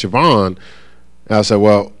text Siobhan, and I said,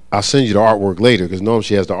 well, I'll send you the artwork later because normally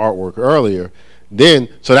she has the artwork earlier. Then,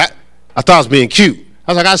 so that, I thought I was being cute.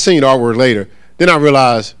 I was like, I'll send you the artwork later. Then I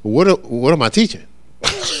realized, what am I teaching?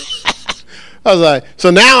 I was like,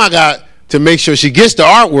 so now I got to make sure she gets the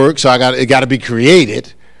artwork, so it got to be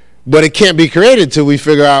created. But it can't be created until we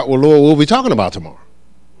figure out, well, Lord, what we'll be talking about tomorrow.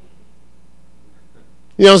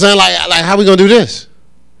 You know what I'm saying? Like how are we going to do this?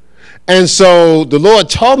 And so the Lord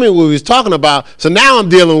told me what we was talking about. So now I'm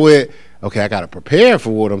dealing with, okay, I got to prepare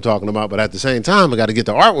for what I'm talking about. But at the same time, I got to get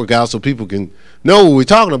the artwork out so people can know what we're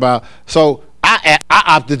talking about. So I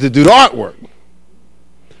opted to do the artwork.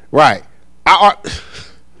 Right.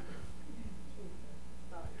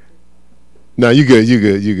 No, you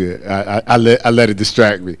good. I let it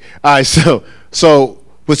distract me. All right, so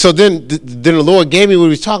then the Lord gave me what he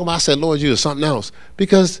was talking about. I said, Lord, you are something else,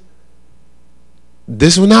 because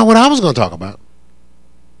this was not what I was going to talk about.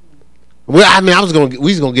 Well, I mean,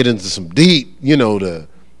 we was going to get into some deep, the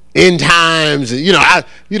end times, and I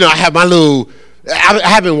have my little.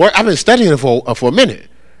 I've been studying it for a minute.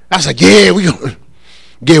 I was like,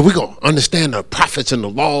 we're gonna understand the prophets and the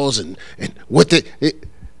laws and what the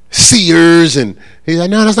seers, and he's like,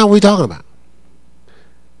 no, that's not what we're talking about.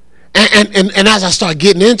 And as I start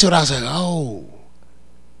getting into it, I was like, oh,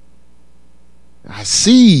 I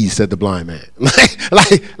see, said the blind man.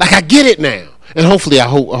 like I get it now. And hopefully I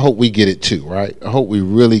hope we get it too, right? I hope we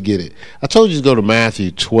really get it. I told you to go to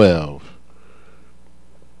Matthew 12.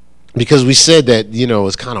 Because we said that,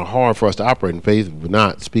 it's kind of hard for us to operate in faith if we're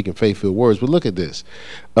not speaking faith-filled words. But look at this.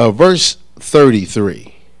 Verse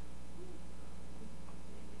 33.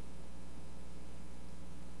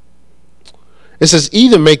 It says,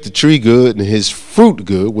 either make the tree good and his fruit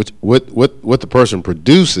good, which what the person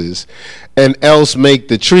produces, and else make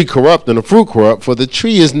the tree corrupt and the fruit corrupt, for the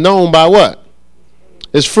tree is known by what?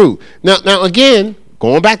 Its fruit. Now again,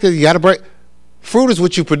 going back to, you got to break. Fruit is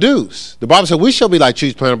what you produce. The Bible said we shall be like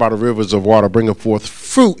trees planted by the rivers of water, bringing forth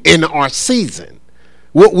fruit in our season.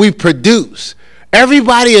 What we produce.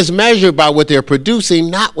 Everybody is measured by what they're producing,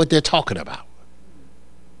 not what they're talking about.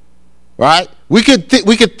 Right? We could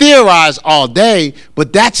theorize all day,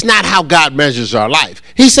 but that's not how God measures our life.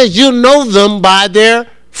 He says you know them by their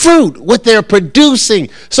fruit, what they're producing.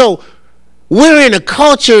 So we're in a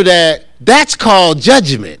culture that's called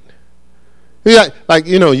judgment. You're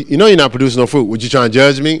you're not producing no fruit. Would you try and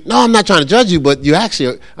judge me? No, I'm not trying to judge you, but you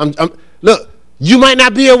actually, look, you might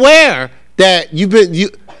not be aware that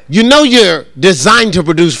you're designed to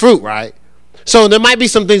produce fruit, right? So there might be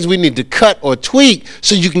some things we need to cut or tweak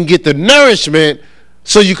so you can get the nourishment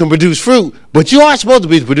so you can produce fruit, but you are supposed to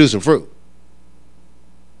be producing fruit.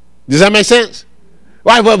 Does that make sense?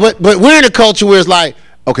 Right, but we're in a culture where it's like,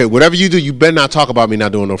 okay, whatever you do, you better not talk about me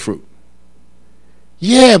not doing no fruit.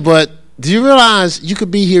 Yeah, but do you realize you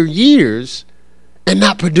could be here years and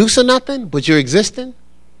not producing nothing, but you're existing?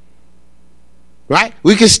 Right?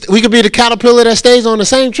 We could be the caterpillar that stays on the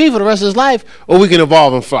same tree for the rest of his life, or we can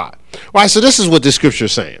evolve and fly. All right, so this is what the scripture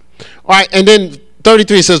is saying. All right, and then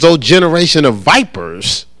 33 says, oh, generation of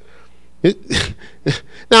vipers. Now,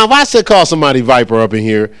 if I said call somebody viper up in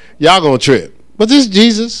here, y'all gonna trip. But this is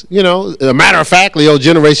Jesus, a matter of fact,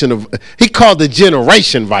 he called the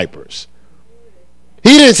generation vipers.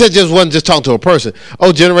 He didn't say wasn't just talking to a person.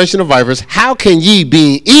 Oh, generation of vipers, how can ye,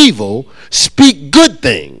 being evil, speak good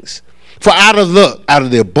things? For out of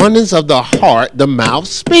the abundance of the heart, the mouth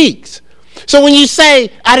speaks. So when you say,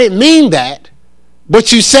 I didn't mean that,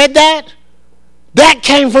 but you said that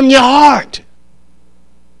came from your heart.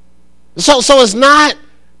 So it's not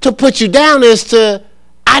to put you down, it's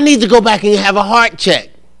I need to go back and have a heart check.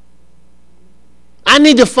 I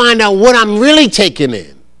need to find out what I'm really taking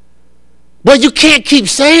in. But you can't keep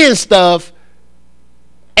saying stuff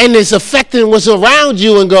and it's affecting what's around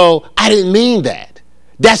you and go, I didn't mean that.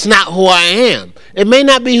 That's not who I am. It may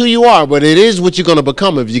not be who you are, but it is what you're going to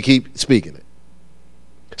become if you keep speaking it.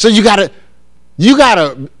 So you gotta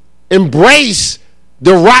embrace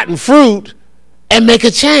the rotten fruit and make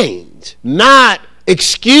a change. Not,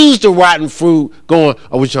 excuse the rotten fruit going,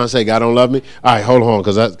 oh, what you trying to say? God don't love me? All right, hold on,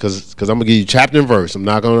 because I'm going to give you chapter and verse. I'm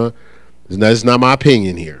not going to, it's not my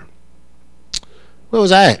opinion here. Where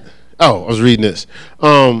was I at? Oh, I was reading this.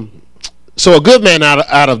 So a good man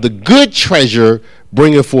out of the good treasure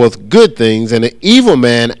bringeth forth good things, and an evil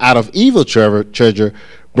man out of evil treasure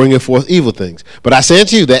bringeth forth evil things. But I say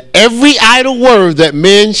unto you that every idle word that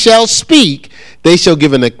men shall speak, they shall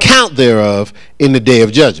give an account thereof in the day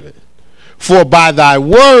of judgment. For by thy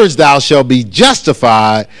words thou shalt be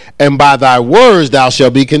justified, and by thy words thou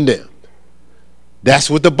shalt be condemned. That's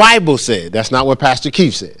what the Bible said. That's not what Pastor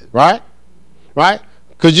Keith said, right? Right?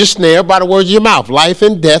 Because you're snared by the words of your mouth. Life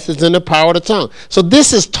and death is in the power of the tongue. So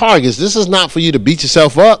this is targets. This is not for you to beat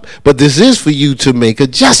yourself up, but this is for you to make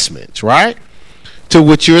adjustments, right? To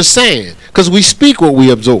what you're saying. Because we speak what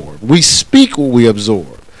we absorb. We speak what we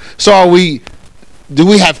absorb. So do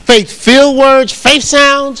we have faith-filled words, faith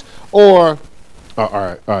sounds, or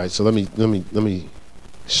all right. So let me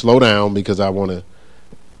slow down because I want to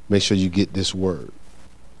make sure you get this word.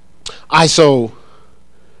 All right, so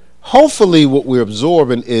hopefully what we're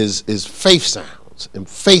absorbing is faith sounds and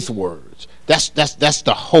faith words. That's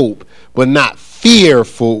the hope, but not fear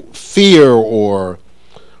or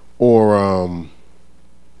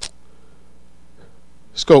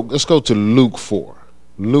let's go to Luke 4.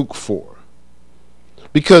 Luke 4.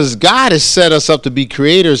 Because God has set us up to be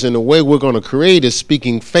creators, and the way we're going to create is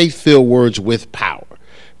speaking faith-filled words with power.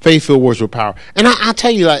 Faith-filled words with power. And I'll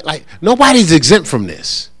tell you, like nobody's exempt from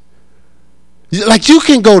this. Like you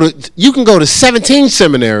can go to 17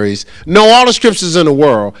 seminaries, know all the scriptures in the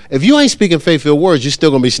world. If you ain't speaking faith-filled words, you're still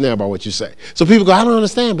going to be snared by what you say. So people go, I don't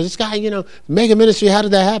understand, but this guy, mega ministry, how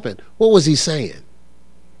did that happen? What was he saying?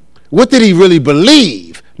 What did he really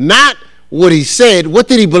believe? Not what he said. What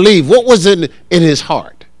did he believe? What was in his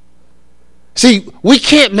heart? See, we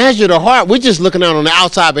can't measure the heart. We're just looking out on the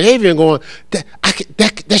outside behavior and going,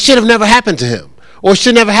 that should have never happened to him, or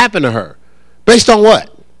should never happen to her. Based on what?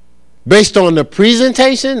 Based on the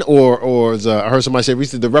presentation, or as I heard somebody say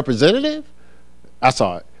recently, the representative? I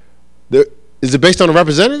saw it. Is it based on the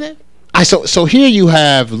representative? So here you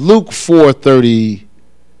have Luke 4:30.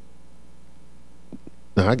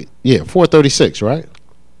 4:36, right?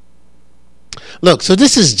 Look, so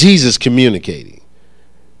this is Jesus communicating.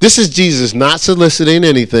 This is Jesus not soliciting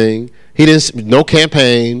anything. He didn't, no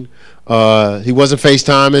campaign. He wasn't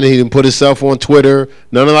FaceTiming. He didn't put himself on Twitter.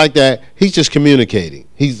 None of like that. He's just communicating.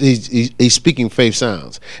 He's speaking faith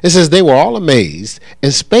sounds. It says they were all amazed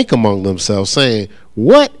and spake among themselves, saying,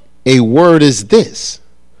 "What a word is this?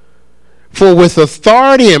 For with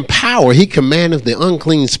authority and power he commandeth the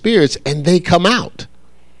unclean spirits, and they come out."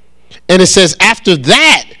 And it says after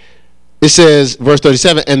that, it says, verse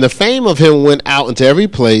 37, and the fame of him went out into every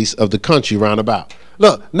place of the country round about.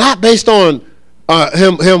 Look, not based on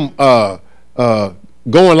him going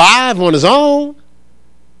live on his own.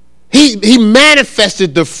 He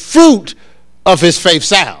manifested the fruit of his faith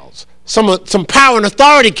sounds. Some power and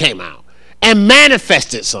authority came out and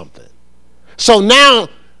manifested something. So now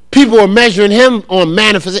people are measuring him on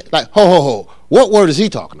manifestation. Like, ho, what word is he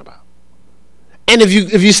talking about? And if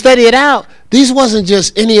you study it out, these wasn't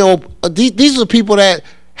just any old. These are people that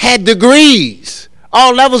had degrees,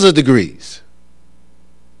 all levels of degrees.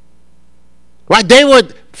 Right? They were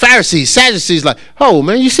Pharisees, Sadducees. Like, oh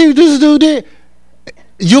man, you see what this dude did?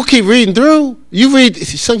 You'll keep reading through. You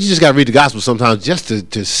just got to read the gospel sometimes just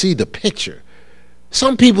to see the picture.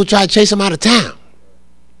 Some people try to chase him out of town.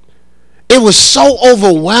 It was so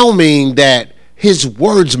overwhelming that his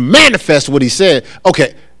words manifest what he said.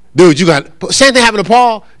 Okay. Dude, same thing happened to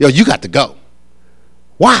Paul. Yo, you got to go.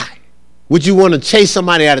 Why would you want to chase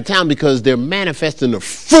somebody out of town? Because they're manifesting the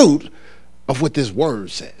fruit of what this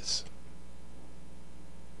word says.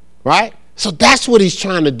 Right? So that's what he's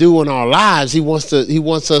trying to do in our lives. He wants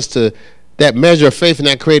us to, that measure of faith and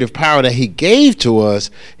that creative power that he gave to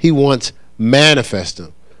us, he wants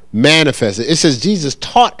manifested. It says Jesus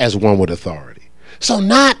taught as one with authority. So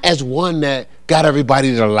not as one that got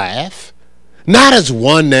everybody to laugh. Not as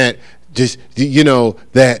one that just,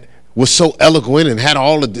 that was so eloquent and had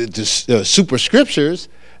all of the super scriptures.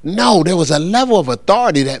 No, there was a level of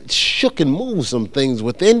authority that shook and moved some things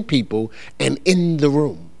within people and in the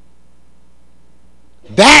room.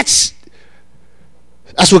 That's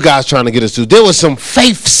what God's trying to get us to. There was some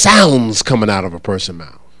faith sounds coming out of a person's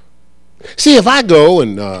mouth. See, if I go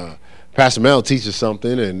and Pastor Mel teaches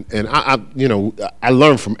something, and I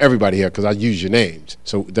learn from everybody here because I use your names,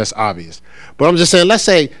 so that's obvious. But I'm just saying, let's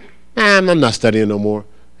say, I'm not studying no more.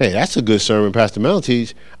 Hey, that's a good sermon Pastor Mel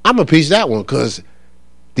teach. I'm going to preach that one because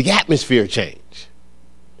the atmosphere changed.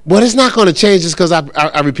 But it's not going to change just because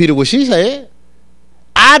I repeated what she said.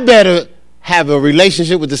 I better have a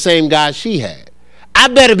relationship with the same God she had. I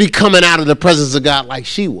better be coming out of the presence of God like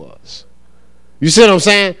she was. You see what I'm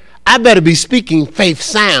saying? I better be speaking faith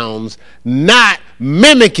sounds, not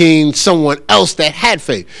mimicking someone else that had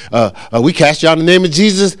faith. We cast you out in the name of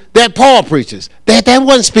Jesus that Paul preaches. That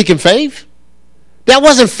wasn't speaking faith. That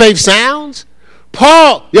wasn't faith sounds.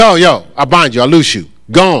 Paul, I bind you, I loose you.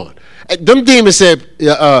 Gone. Them demons said,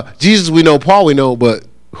 Jesus we know, Paul we know, but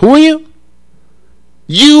who are you?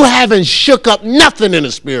 You haven't shook up nothing in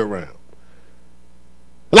the spirit realm.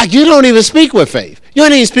 Like you don't even speak with faith. You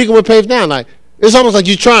ain't even speaking with faith now. Like it's almost like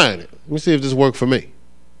you're trying it. Let me see if this works for me.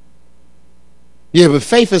 Yeah, but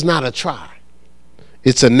faith is not a try.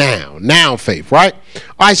 It's a noun faith, right?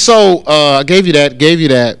 All right, so I gave you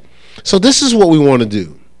that. So this is what we want to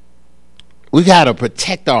do. We got to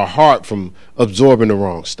protect our heart from absorbing the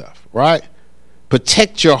wrong stuff, right?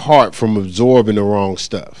 Protect your heart from absorbing the wrong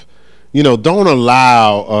stuff. Don't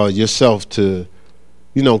allow yourself to,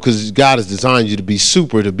 because God has designed you to be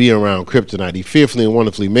super, to be around kryptonite. He fearfully and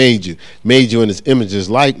wonderfully made you in his image, his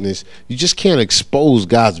likeness. You just can't expose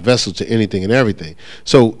God's vessel to anything and everything.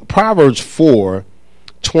 So Proverbs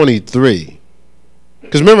 4:23.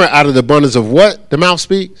 Because remember, out of the abundance of what? The mouth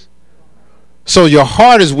speaks. So your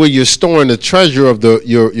heart is where you're storing the treasure of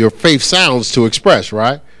your faith sounds to express,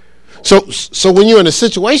 right? So when you're in a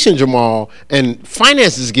situation, Jamal, and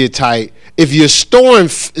finances get tight, if you're storing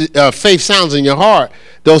faith sounds in your heart,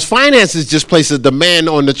 those finances just place a demand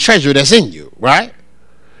on the treasure that's in you, right?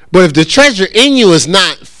 But if the treasure in you is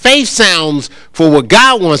not faith sounds for what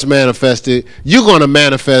God wants manifested, you're going to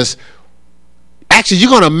magnify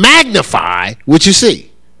what you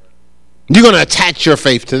see. You're going to attach your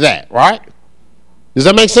faith to that, right? Does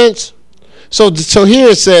that make sense? So here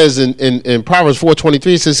it says in Proverbs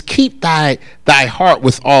 4:23, it says, keep thy heart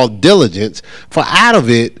with all diligence, for out of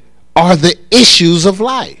it are the issues of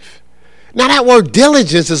life. Now that word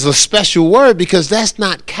diligence is a special word because that's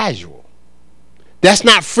not casual. That's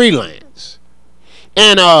not freelance.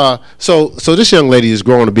 And so this young lady is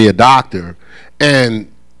growing to be a doctor, and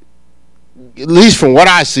at least from what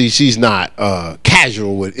I see, she's not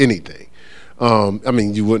casual with anything.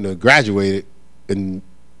 You wouldn't have graduated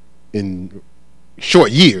in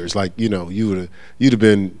short years, like you'd have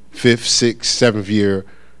been 5th, 6th, 7th year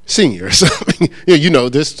senior or something.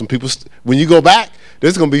 There's some people when you go back,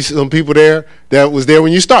 there's going to be some people there that was there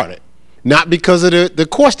when you started, not because of the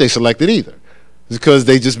course they selected either. It's because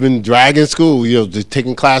they just been dragging school, just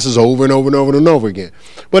taking classes over and over and over and over again.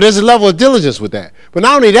 But there's a level of diligence with that. But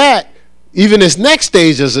not only that, even this next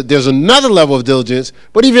stage, there's another level of diligence.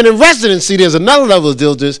 But even in residency, there's another level of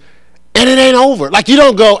diligence. And it ain't over. Like you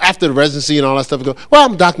don't go after the residency and all that stuff and go, well,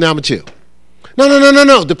 I'm a doctor now, I'm a chill.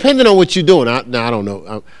 No. Depending on what you're doing. I don't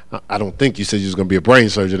know. I don't think you said you was going to be a brain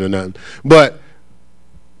surgeon or nothing. But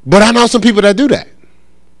I know some people that do that.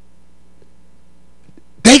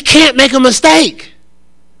 They can't make a mistake.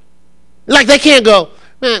 Like they can't go,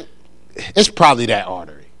 man, it's probably that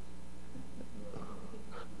artery.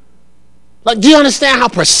 Like, do you understand how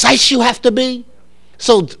precise you have to be?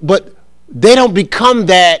 So, but they don't become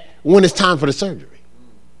that when it's time for the surgery.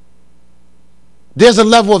 There's a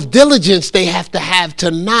level of diligence they have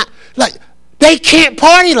to not, like, they can't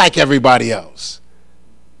party like everybody else.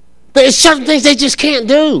 There's certain things they just can't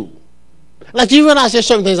do. Like, do you realize there's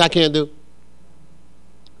certain things I can't do?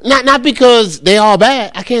 Not because they all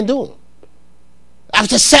bad, I can't do them. I have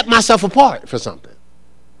to set myself apart for something.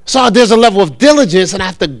 So there's a level of diligence, and I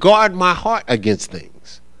have to guard my heart against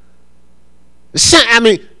things.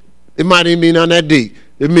 It might even be not that deep.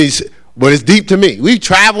 But it's deep to me. We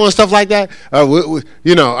travel and stuff like that. I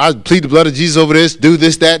plead the blood of Jesus over this, do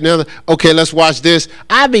this, that, and the other. Okay, let's watch this.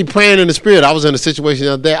 I'd be praying in the spirit. I was in a situation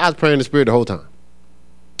the other day. I was praying in the spirit the whole time.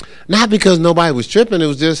 Not because nobody was tripping. It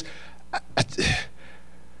was just,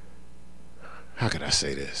 how could I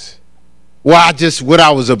say this? Well, what I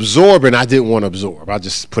was absorbing, I didn't want to absorb. I'll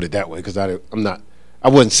just put it that way because I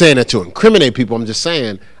wasn't saying that to incriminate people. I'm just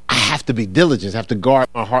saying I have to be diligent. I have to guard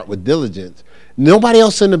my heart with diligence. Nobody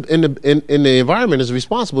else in the environment is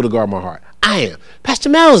responsible to guard my heart. I am. Pastor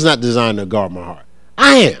Mel is not designed to guard my heart.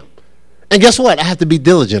 I am. And guess what? I have to be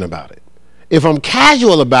diligent about it. If I'm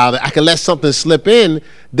casual about it, I can let something slip in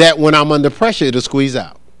that when I'm under pressure, it'll squeeze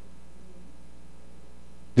out.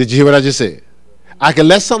 Did you hear what I just said? I can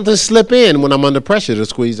let something slip in when I'm under pressure to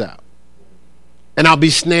squeeze out. And I'll be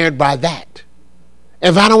snared by that.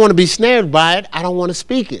 If I don't want to be snared by it, I don't want to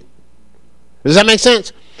speak it. Does that make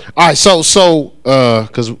sense? All right, so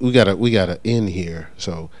because we gotta end here.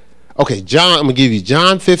 So, okay, John, I'm gonna give you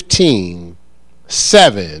John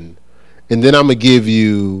 15:7, and then I'm gonna give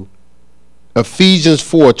you Ephesians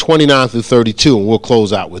 4:29 through 32, and we'll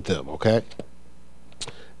close out with them, okay?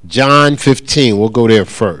 John 15, we'll go there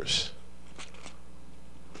first.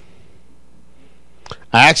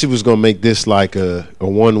 I actually was going to make this like a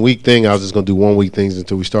 1 week thing. I was just going to do 1 week things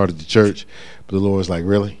until we started the church. But the Lord's like,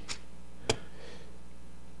 really?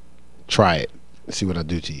 Try it. See what I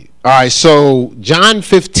do to you. All right, so John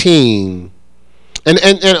 15,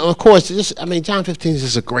 and of course, John 15 is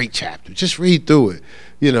just a great chapter. Just read through it.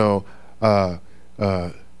 You know,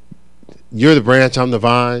 you're the branch, I'm the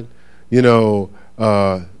vine. If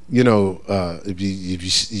you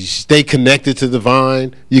stay connected to the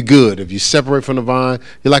vine, you're good. If you separate from the vine,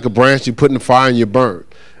 you're like a branch you put in the fire and you're burnt.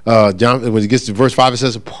 John, when it gets to verse 5, it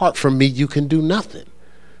says, apart from me, you can do nothing.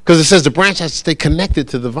 Because it says the branch has to stay connected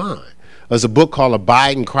to the vine. There's a book called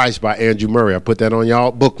Abide in Christ by Andrew Murray. I put that on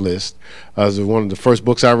y'all book list. It was one of the first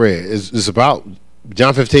books I read. It's about,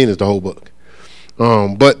 John 15 is the whole book.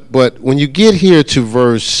 But when you get here to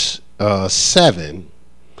verse 7,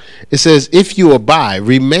 it says, if you abide,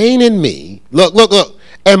 remain in me. Look.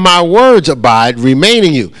 And my words abide, remain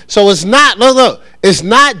in you. So it's not, it's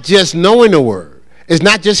not just knowing the word. It's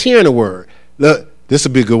not just hearing the word. Look, this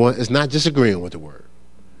will be a good one. It's not just agreeing with the word.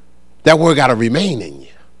 That word got to remain in you.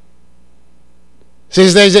 See,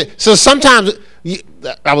 so sometimes,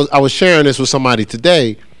 I was sharing this with somebody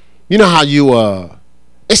today. You know how you,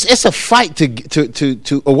 it's a fight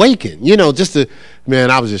to awaken. You know,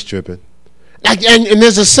 I was just tripping. And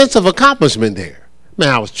there's a sense of accomplishment there. Man,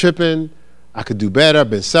 I was tripping. I could do better. I've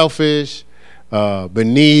been selfish,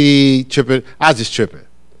 been needy, tripping. I was just tripping.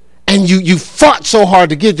 And you fought so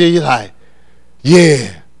hard to get there. You're like,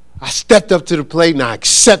 yeah, I stepped up to the plate and I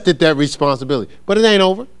accepted that responsibility. But it ain't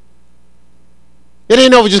over. It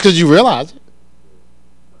ain't over just because you realize it.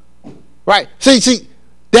 Right? See,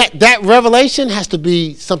 that revelation has to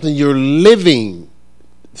be something you're living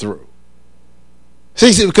through.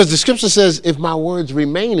 See, because the scripture says, if my words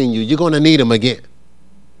remain in you, you're going to need them again.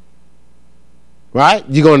 Right?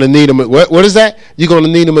 You're going to need them. What is that? You're going to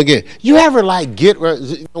need them again. You ever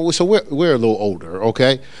so we're a little older,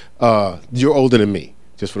 okay? You're older than me,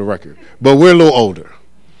 just for the record. But we're a little older.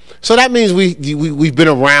 So that means we've been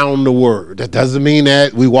around the word. That doesn't mean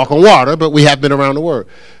that we walk on water, but we have been around the word.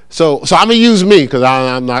 So I'm gonna use me because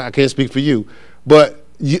I can't speak for you. But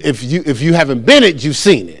if you haven't been it, you've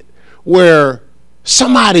seen it, where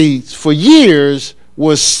somebody for years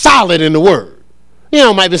was solid in the word. You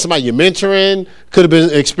know, it might be somebody you're mentoring, could have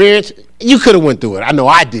been experienced. You could have went through it. I know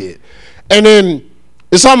I did. And then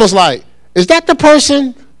it's almost like, is that the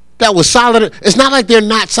person that was solid? It's not like they're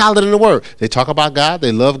not solid in the word. They talk about God,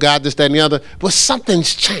 they love God, this, that, and the other, but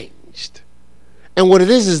something's changed. And what it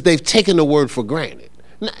is they've taken the word for granted.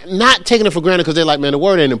 Not taking it for granted because they're like, man, the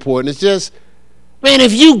word ain't important. It's just, man,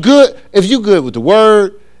 if you good with the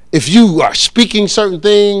word, if you are speaking certain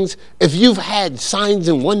things, if you've had signs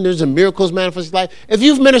and wonders and miracles manifest in life, if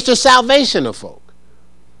you've ministered salvation to folk,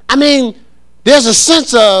 I mean, there's a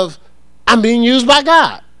sense of, I'm being used by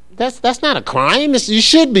God. That's not a crime.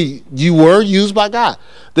 You were used by God.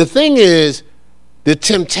 The thing is, the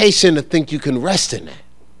temptation to think you can rest in that.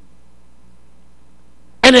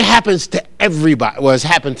 And it happens to everybody. Well, it's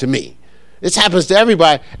happened to me. This happens to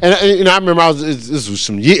everybody. And I remember this was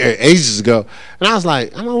some ages ago, and I was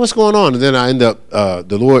like, I don't know what's going on. And then I end up,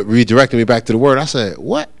 the Lord redirected me back to the word. I said,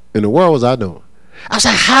 what in the world was I doing? I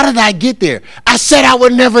said, how did I get there? I said I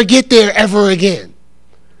would never get there ever again.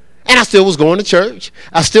 And I still was going to church.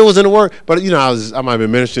 I still was in the word. But, I might have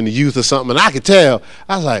been ministering to youth or something, and I could tell.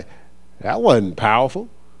 I was like, that wasn't powerful.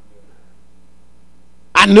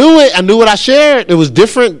 I knew it. I knew what I shared. It was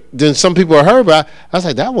different than some people had heard, but I was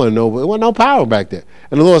like, it wasn't no power back there.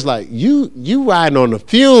 And the Lord's like, you riding on the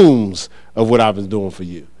fumes of what I've been doing for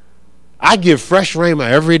you. I give fresh rhema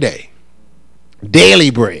every day,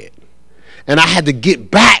 daily bread. And I had to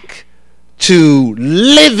get back to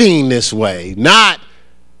living this way, not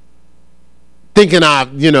thinking I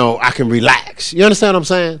can relax. You understand what I'm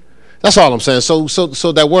saying? That's all I'm saying. So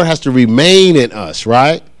that word has to remain in us,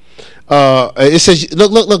 right? It says,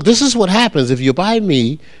 look, this is what happens if you abide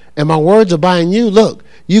me and my words abide in you. Look,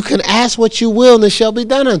 you can ask what you will and it shall be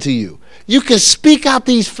done unto you. You can speak out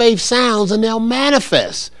these faith sounds and they'll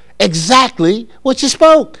manifest exactly what you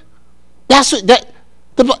spoke. That's what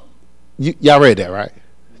y'all read that, right?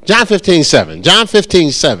 John 15:7. John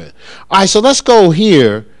 15:7. All right, so let's go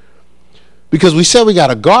here because we said we got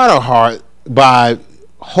to guard our heart by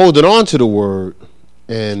holding on to the word,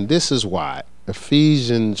 and this is why.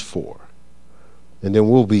 Ephesians 4. And then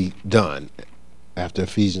we'll be done after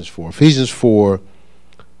Ephesians 4. Ephesians 4,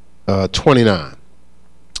 29.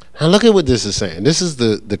 Now look at what this is saying. This is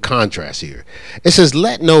the contrast here. It says,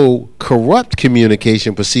 let no corrupt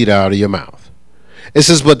communication proceed out of your mouth. It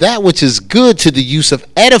says, but that which is good to the use of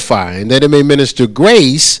edifying, that it may minister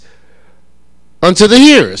grace unto the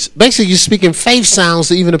hearers. Basically, you're speaking faith sounds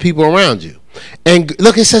to even the people around you. And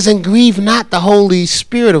look, it says, and grieve not the Holy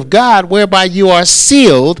Spirit of God, whereby you are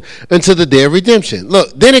sealed unto the day of redemption.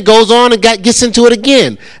 Look, then it goes on and gets into it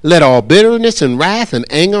again. Let all bitterness and wrath and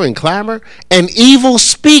anger and clamor and evil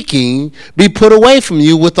speaking be put away from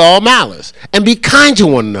you with all malice. And be kind to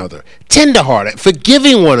one another, tenderhearted,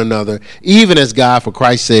 forgiving one another, even as God, for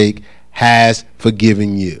Christ's sake, has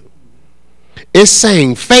forgiven you. It's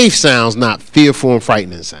saying faith sounds, not fearful and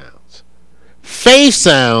frightening sounds. Faith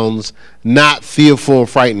sounds, not fearful and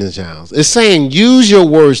frightening sounds. It's saying use your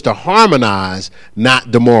words to harmonize,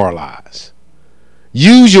 not demoralize.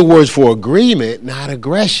 Use your words for agreement, not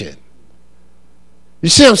aggression. You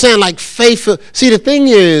see what I'm saying? Like faith. See, the thing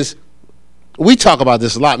is, we talk about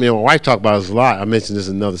this a lot. Me and my wife talk about this a lot. I mentioned this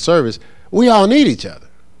in another service. We all need each other.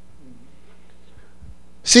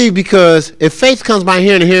 See, because if faith comes by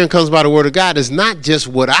hearing and hearing comes by the word of God, it's not just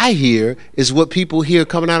what I hear, it's what people hear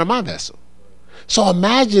coming out of my vessel. So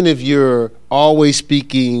imagine if you're always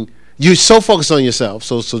speaking, you're so focused on yourself.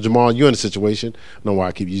 So Jamal, you're in a situation, I don't know why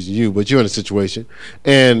I keep using you, but you're in a situation,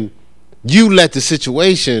 and you let the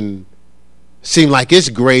situation seem like it's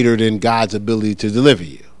greater than God's ability to deliver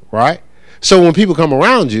you, right? So when people come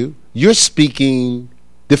around you, you're speaking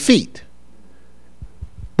defeat.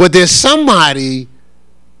 But there's somebody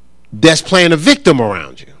that's playing a victim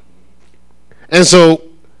around you. And so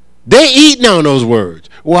they're eating on those words.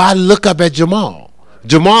 Well, I look up at Jamal.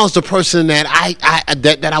 Jamal's the person that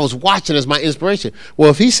I was watching as my inspiration.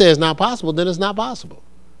 Well, if he says not possible, then it's not possible.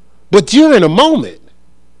 But you're in a moment.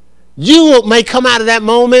 You may come out of that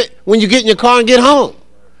moment when you get in your car and get home.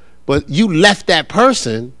 But you left that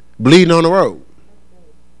person bleeding on the road.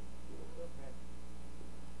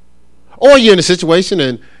 Or you're in a situation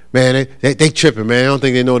and, man, they tripping, man. I don't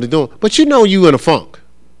think they know what they're doing. But you know you in a funk.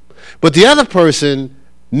 But the other person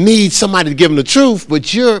needs somebody to give them the truth,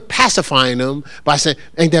 but you're pacifying them by saying,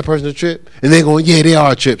 ain't that person a trip? And they're going, yeah, they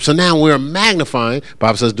are a trip. So now we're magnifying,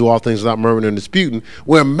 Bible says do all things without murmuring and disputing.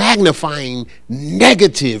 We're magnifying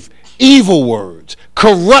negative, evil words,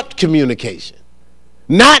 corrupt communication.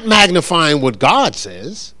 Not magnifying what God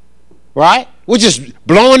says, right? We're just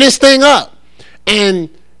blowing this thing up. And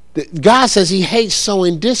God says he hates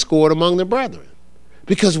sowing discord among the brethren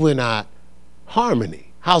because we're not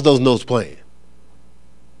harmony. How's those notes playing?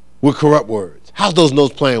 With corrupt words. How's those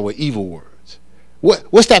notes playing with evil words?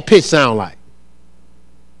 What's that pitch sound like?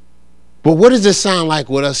 But what does it sound like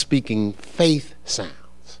with us speaking faith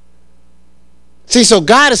sounds? See, so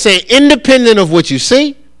God is saying, independent of what you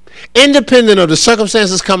see, independent of the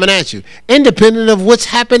circumstances coming at you, independent of what's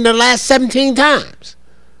happened the last 17 times,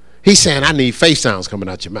 he's saying, I need faith sounds coming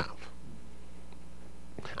out your mouth.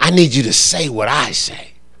 I need you to say what I say.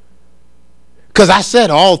 Because I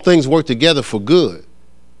said all things work together for good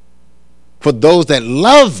for those that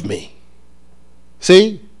love me.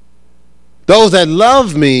 See? Those that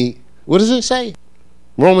love me, what does it say?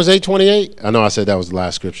 Romans 8:28? I know I said that was the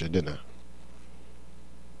last scripture, didn't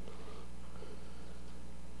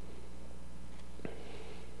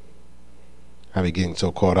I be getting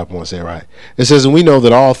so caught up on say it right. It says, and we know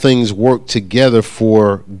that all things work together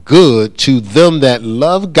for good to them that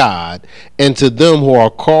love God and to them who are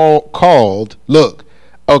called, look,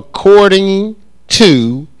 according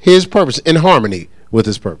to his purpose, in harmony with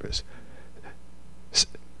his purpose.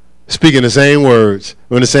 Speaking the same words,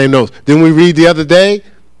 in the same notes. Didn't we read the other day,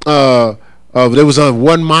 there was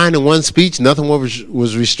one mind and one speech, nothing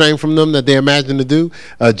was restrained from them that they imagined to do,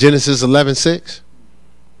 Genesis 11:6.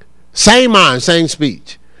 Same mind, same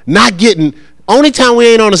speech. Only time we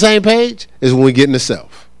ain't on the same page is when we get into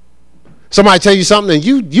self. Somebody tell you something and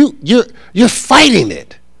you're fighting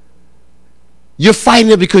it. You're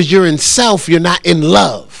fighting it because you're in self, you're not in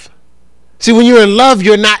love. See, when you're in love,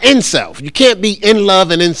 you're not in self. You can't be in love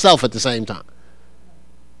and in self at the same time.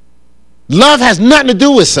 Love has nothing to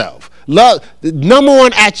do with self. Love, the number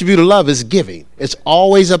one attribute of love is giving. It's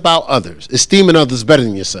always about others. Esteeming others better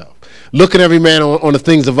than yourself. Look at every man on the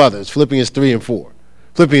things of others. Philippians 3 and 4.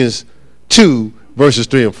 Philippians 2, verses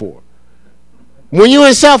 3 and 4. When you're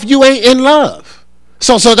in self, you ain't in love.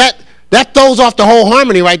 So that throws off the whole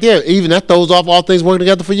harmony right there. Even that throws off all things working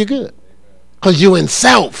together for your good. Because you're in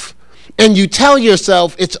self. And you tell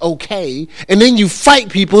yourself it's okay. And then you fight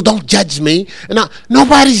people, don't judge me. And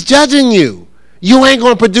nobody's judging you. You ain't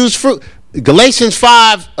going to produce fruit. Galatians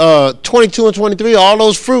 5, 22 and 23, all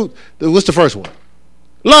those fruit. What's the first one?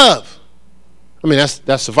 Love. I mean,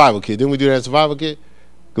 that's survival kit. Didn't we do that in survival kit?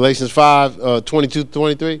 Galatians 5, 22 to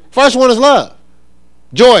 23. First one is love.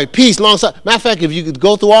 Joy, peace, long suffering. Matter of fact, if you could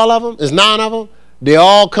go through all of them, there's 9 of them, they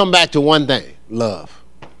all come back to one thing, love.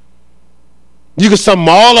 You can sum them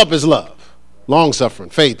all up as love. Long suffering,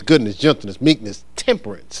 faith, goodness, gentleness, meekness,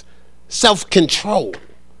 temperance, self-control.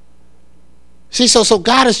 See, so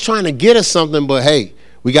God is trying to get us something, but hey,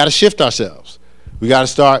 we got to shift ourselves. We got to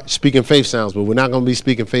start speaking faith sounds, but we're not going to be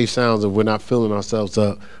speaking faith sounds if we're not filling ourselves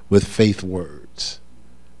up with faith words.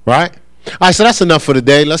 Right? All right, so that's enough for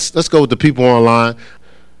today. Let's go with the people online.